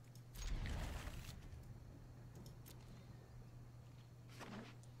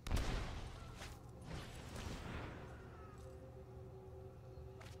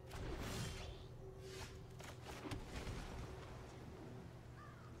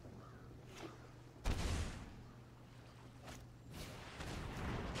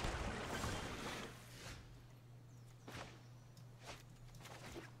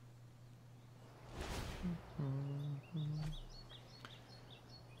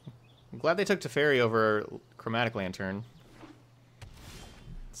 I'm glad they took Teferi over Chromatic Lantern.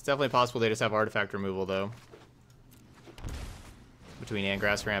 It's definitely possible they just have artifact removal, though. Between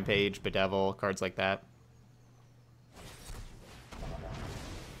Angrass, Rampage, Bedevil, cards like that.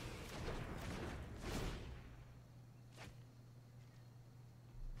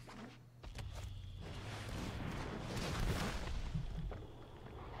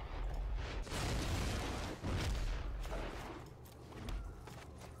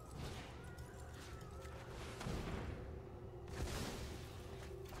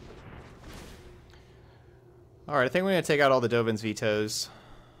 Alright, I think we're going to take out all the Dovin's vetoes.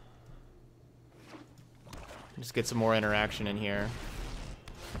 Just get some more interaction in here.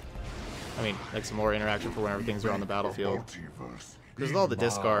 I mean, like some more interaction for whenever things are on the battlefield. Because with all the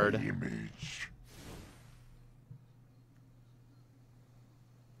discard...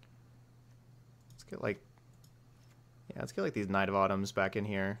 Let's get like... Yeah, let's get like these Knight of Autumns back in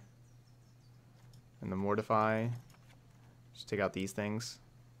here. And the Mortify. Just take out these things.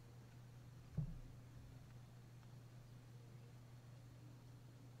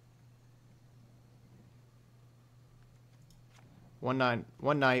 One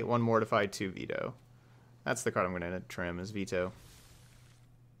Knight, one Mortify, 2 Veto. That's the card I'm going to trim, is Veto.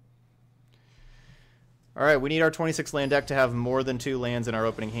 Alright, we need our 26 land deck to have more than 2 lands in our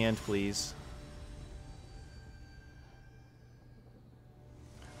opening hand, please.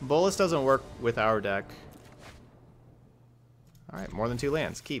 Bolas doesn't work with our deck. Alright, more than 2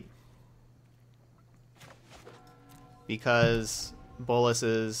 lands. Keep. Because Bolas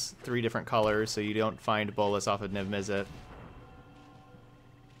is 3 different colors, so you don't find Bolas off of Niv Mizzet.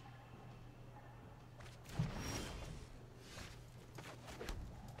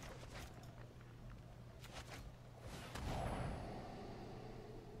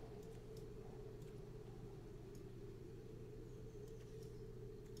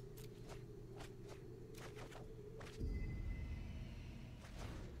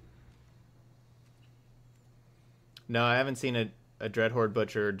 No, I haven't seen a Dreadhorde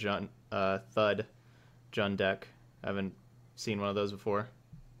Butcher Thud Jund deck. I haven't seen one of those before.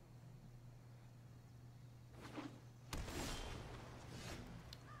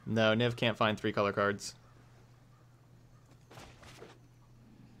 No, Niv can't find 3 color cards.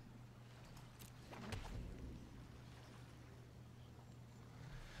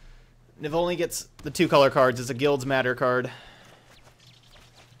 Niv only gets the 2 color cards. It's a Guilds Matter card.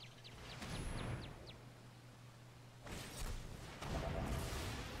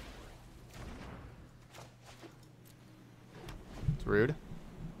 Rude.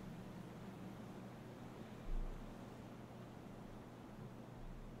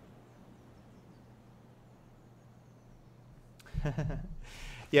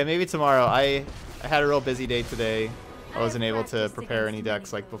 Yeah, maybe tomorrow. I had a real busy day today. I wasn't able to prepare any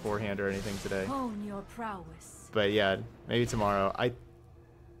decks like beforehand or anything today. But yeah, maybe tomorrow.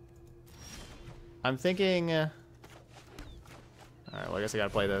 I'm thinking... Alright, well, I guess I gotta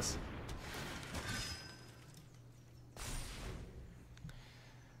play this.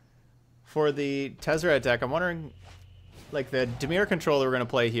 For the Tezzeret deck, I'm wondering, like, the Dimir controller we're going to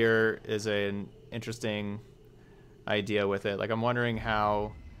play here is an interesting idea with it. Like, I'm wondering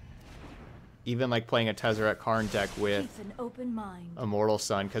how even, like, playing a Tezzeret Karn deck with Immortal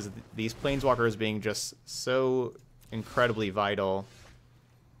Sun, because these Planeswalkers being just so incredibly vital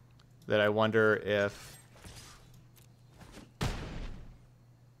that I wonder if...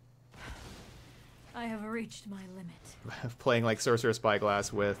 I have reached my limit. Playing, like, Sorcerer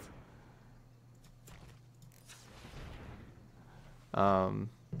Spyglass with...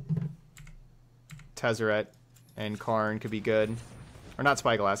 Tezzeret and Karn could be good. Or not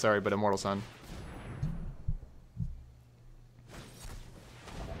Spyglass, sorry, but Immortal Sun.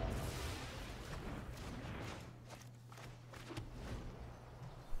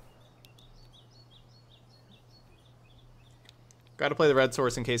 Gotta play the red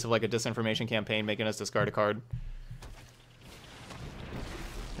source in case of like a disinformation campaign making us discard a card.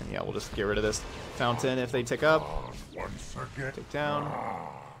 And yeah, we'll just get rid of this fountain if they tick up. Tick down.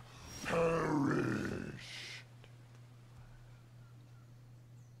 Perish.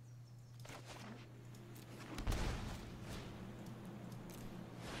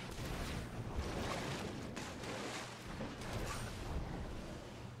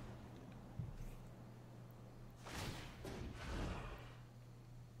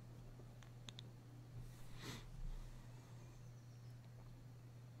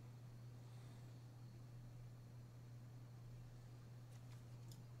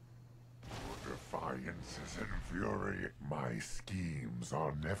 Defiances infuriate. My schemes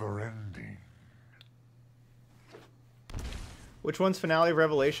are never-ending. Which one's Finale of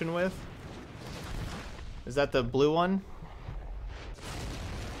Revelation with? Is that the blue one?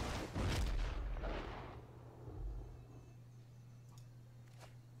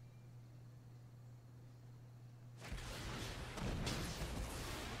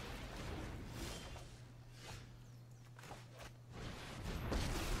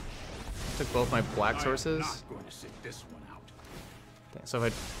 Took both my black sources. Not going to sit this one out. Okay, so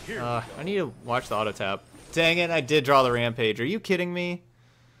if I need to watch the auto tap. Dang it, I did draw the Rampage. Are you kidding me?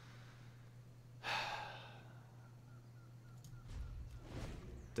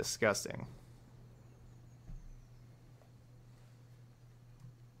 Disgusting.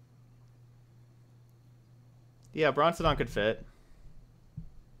 Yeah, Bronzodon could fit.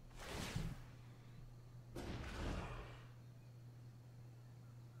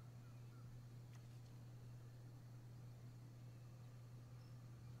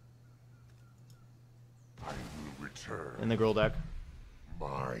 I will return. In the Gruul deck.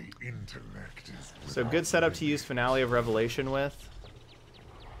 My intellect is So good setup to use Finale of Revelation with.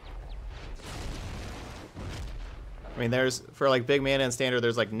 I mean, there's, for like big mana and standard,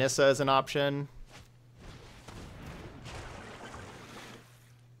 there's like Nissa as an option.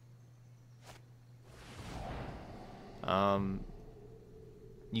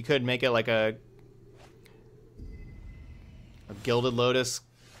 You could make it like a Gilded Lotus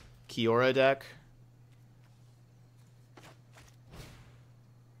Kiora deck.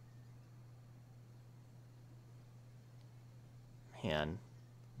 Man,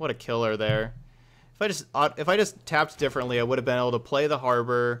 what a killer there. If I just tapped differently, I would have been able to play the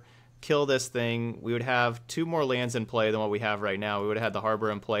Harbor, kill this thing. We would have 2 more lands in play than what we have right now. We would have had the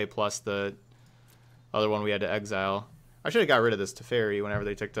Harbor in play plus the other one we had to exile. I should have got rid of this Teferi whenever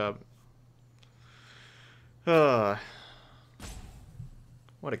they ticked up. What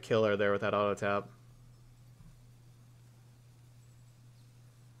a killer there with that auto tap.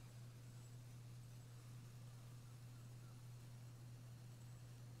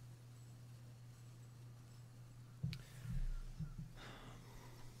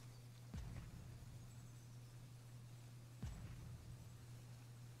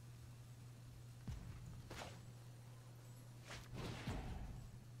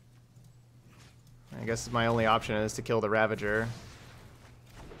 I guess my only option is to kill the Ravager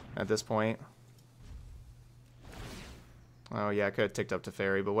at this point. Oh yeah, I could have ticked up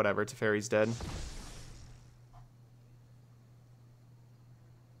Teferi, but whatever, Teferi's dead.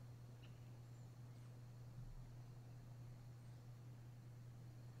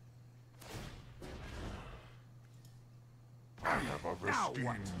 I have other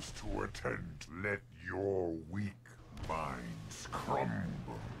schemes to attend. Let your weak minds crumble.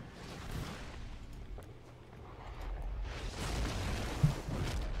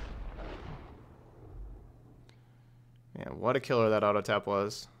 Yeah, what a killer that auto tap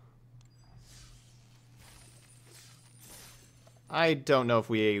was. I don't know if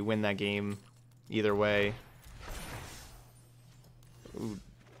we win that game either way. Ooh,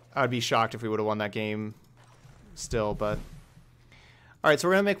 I'd be shocked if we would have won that game still, but... Alright, so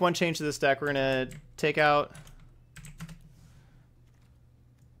we're going to make one change to this deck. We're going to take out...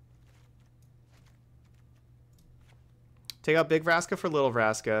 Big Vraska for Little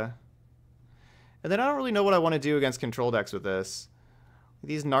Vraska. And then I don't really know what I want to do against control decks with this.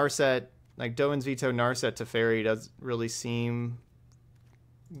 These Narset, like Doan's Veto Narset Teferi doesn't really seem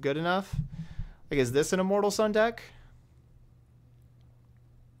good enough. Like, is this an Immortal Sun deck?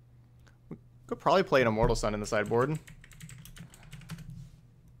 We could probably play an Immortal Sun in the sideboard.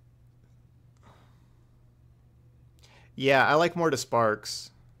 Yeah, I like more to Sparks.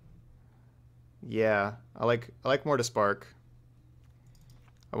 Yeah, I like more to Spark.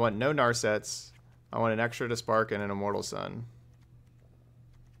 I want no Narsets. I want an extra to Spark and an Immortal Sun.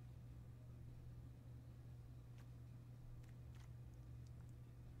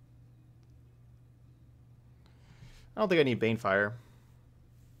 I don't think I need Banefire.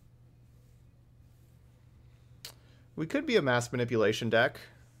 We could be a Mass Manipulation deck.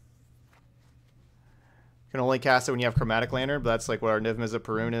 You can only cast it when you have Chromatic Lantern, but that's like what our Niv Mizzet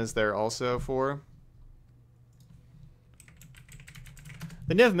Perun is there also for.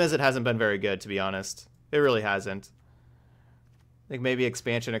 The Niv Mizzet hasn't been very good, to be honest. It really hasn't. I think maybe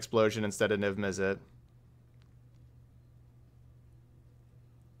Expansion Explosion instead of Niv Mizzet.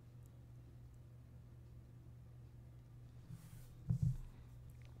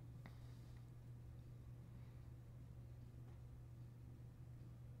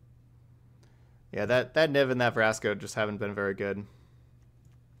 Yeah, that Niv and that Vraska just haven't been very good.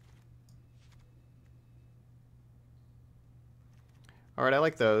 Alright, I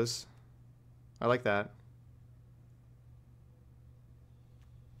like those. I like that.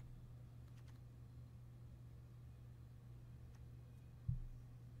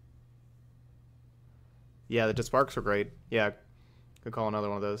 Yeah, the Sparks were great. Yeah, could call another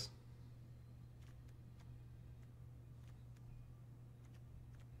one of those.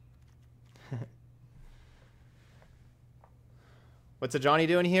 What's a Johnny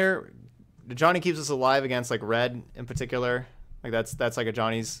doing here? Johnny keeps us alive against like red in particular. Like that's like a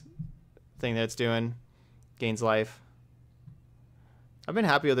Johnny's thing that it's doing. Gains life. I've been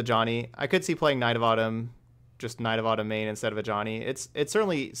happy with a Johnny. I could see playing Knight of Autumn, just Knight of Autumn main instead of a Johnny. It's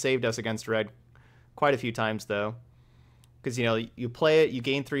certainly saved us against red quite a few times though. Because you know, you play it, you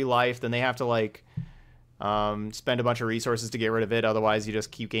gain 3 life, then they have to like spend a bunch of resources to get rid of it. Otherwise, you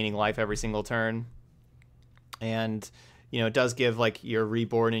just keep gaining life every single turn. And, you know, it does give, like, your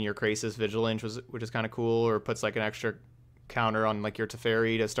Reborn and your Krasis Vigilance, which is kind of cool, or puts, like, an extra counter on, like, your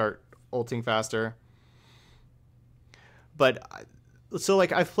Teferi to start ulting faster. But, so,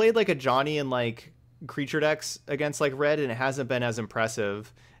 like, I've played, like, a Johnny and, like, creature decks against, like, red, and it hasn't been as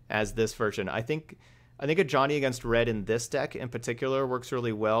impressive as this version. I think a Johnny against red in this deck in particular works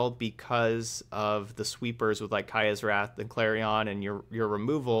really well because of the sweepers with like Kaya's Wrath and Clarion and your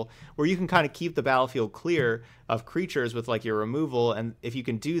removal, where you can kind of keep the battlefield clear of creatures with like your removal. And if you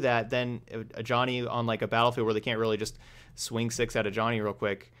can do that, then a Johnny on like a battlefield where they can't really just swing 6 at a Johnny real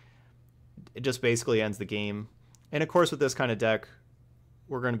quick, it just basically ends the game. And of course with this kind of deck,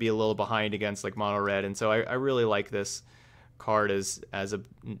 we're going to be a little behind against like mono red. And so I really like this card as a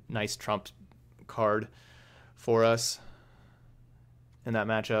nice trump card for us in that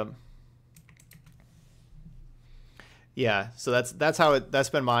matchup. Yeah, so that's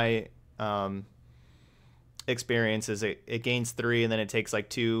been my experience. Is it gains 3 and then it takes like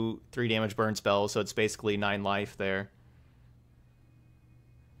 3 damage burn spells, so it's basically 9 life there.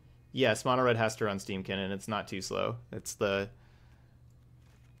 Yes, mono red has to run Steamkin, and it's not too slow. It's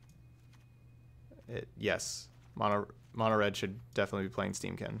yes, mono red should definitely be playing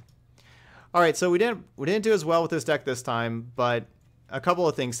Steamkin. All right, so we didn't do as well with this deck this time, but a couple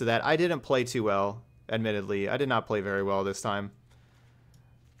of things to that. I didn't play too well, admittedly. I did not play very well this time.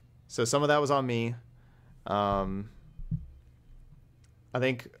 So some of that was on me. I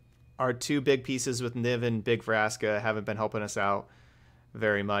think our 2 big pieces with Niv and Big Vraska haven't been helping us out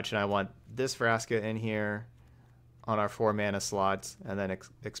very much, and I want this Vraska in here on our 4 mana slots, and then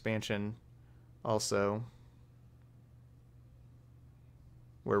expansion also,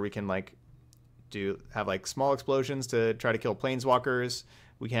 where we can like have like small explosions to try to kill planeswalkers.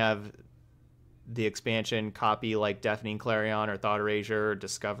 We can have the expansion copy like Deafening Clarion or Thought Erasure or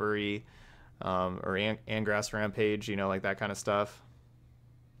Discovery, or Angrass Rampage, you know, like that kind of stuff.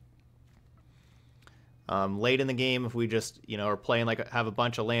 Late in the game, if we just, you know, are playing like have a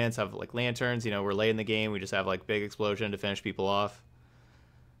bunch of lands, have like lanterns, you know, we're late in the game, we just have like big explosion to finish people off.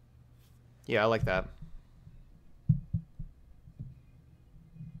 Yeah, I like that.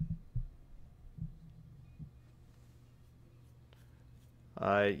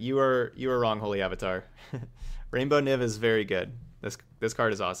 You were wrong, Holy Avatar. Rainbow Niv is very good. This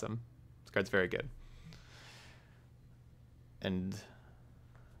card is awesome. This card's very good. And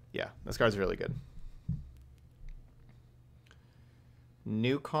yeah, this card's really good.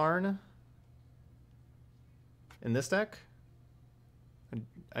 New Karn in this deck?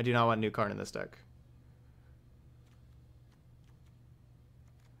 I do not want New Karn in this deck.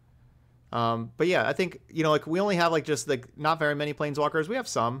 But yeah, I think, you know, like we only have like just like not very many planeswalkers. We have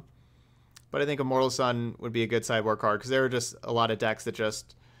some, but I think Immortal Sun would be a good sideboard card because there are just a lot of decks that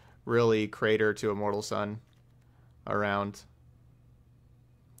just really crater to Immortal Sun around.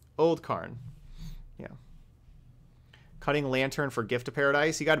 Old Karn. Yeah. Cutting Lantern for Gift of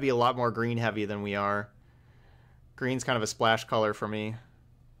Paradise. You got to be a lot more green heavy than we are. Green's kind of a splash color for me.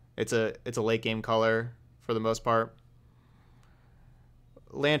 It's a late game color for the most part.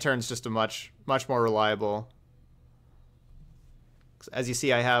 Lantern's just a much more reliable. As you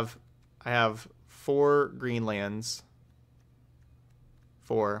see, I have 4 green lands.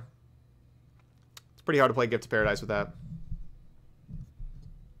 4. It's pretty hard to play Gift of Paradise with that.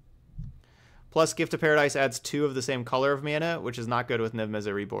 Plus, Gift of Paradise adds 2 of the same color of mana, which is not good with Niv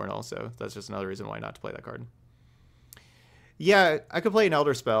Mizzet Reborn also. That's just another reason why not to play that card. Yeah, I could play an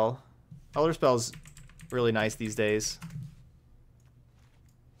Elder Spell. Elder Spell's really nice these days.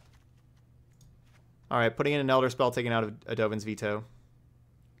 All right, putting in an Elder Spell, taking out a Dovin's Veto.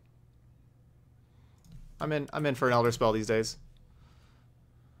 I'm in for an Elder Spell these days.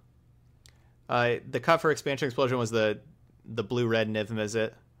 The cut for Expansion Explosion was the blue-red Niv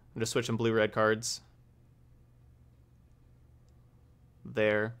Mizzet. I'm just switching blue-red cards.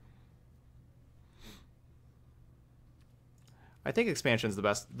 There. I think Expansion's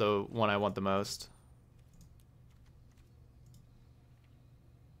the one I want the most.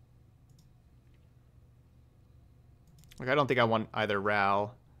 Like, I don't think I want either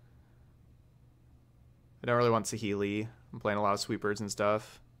Ral. I don't really want Saheeli. I'm playing a lot of sweepers and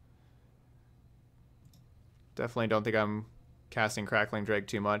stuff. Definitely don't think I'm casting Crackling Drake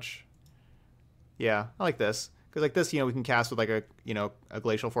too much. Yeah, I like this. Because like this, you know, we can cast with like a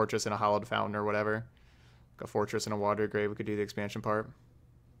Glacial Fortress and a Hallowed Fountain or whatever. Like a Fortress and a Water Grave, we could do the expansion part.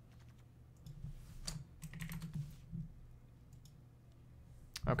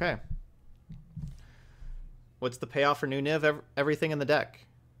 Okay. What's the payoff for new Niv? Everything in the deck.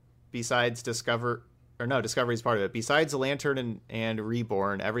 Besides or no, Discovery is part of it. Besides Lantern and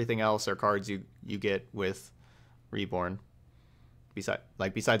Reborn, everything else are cards you get with Reborn.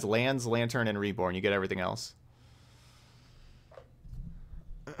 Besides lands, Lantern, and Reborn, you get everything else.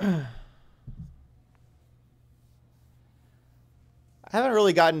 I haven't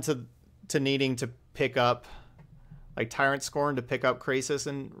really gotten to needing to pick up like Tyrant Scorn to pick up Krasis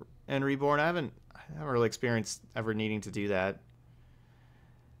and Reborn. I haven't really experienced ever needing to do that.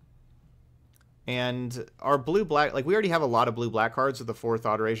 And our blue-black, like we already have a lot of blue-black cards with the 4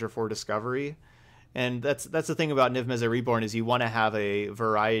 Thought Erasure, 4 Discovery. And that's the thing about Niv Mizzet Reborn is you want to have a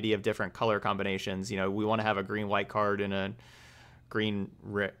variety of different color combinations. You know, we want to have a green-white card and a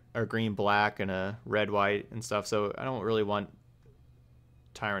green-black and a red-white and stuff. So I don't really want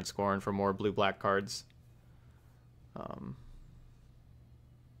Tyrant Scorn for more blue-black cards.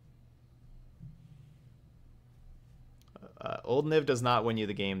 Old Niv does not win you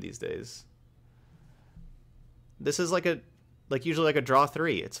the game these days. This is usually like a draw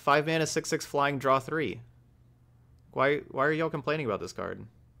 3. It's 5 mana, 6/6 flying, draw 3. Why are y'all complaining about this card?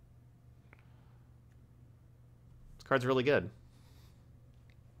 This card's really good.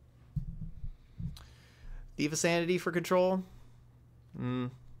 Thief of Sanity for control.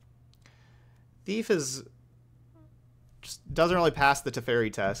 Thief is just doesn't really pass the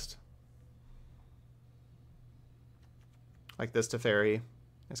Teferi test. Like this Teferi.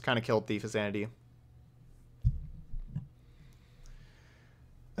 It's kind of killed Thief of Sanity.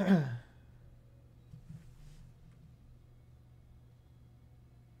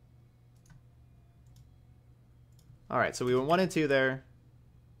 All right, so we went 1 and 2 there.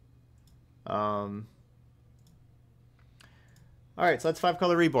 All right, so that's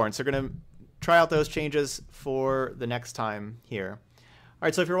 5-color Reborn. So we're going to try out those changes for the next time here. All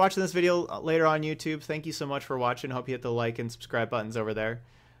right, so if you're watching this video later on YouTube, thank you so much for watching. Hope you hit the like and subscribe buttons over there.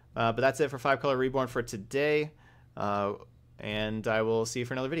 But that's it for 5-color Reborn for today. And I will see you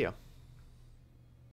for another video.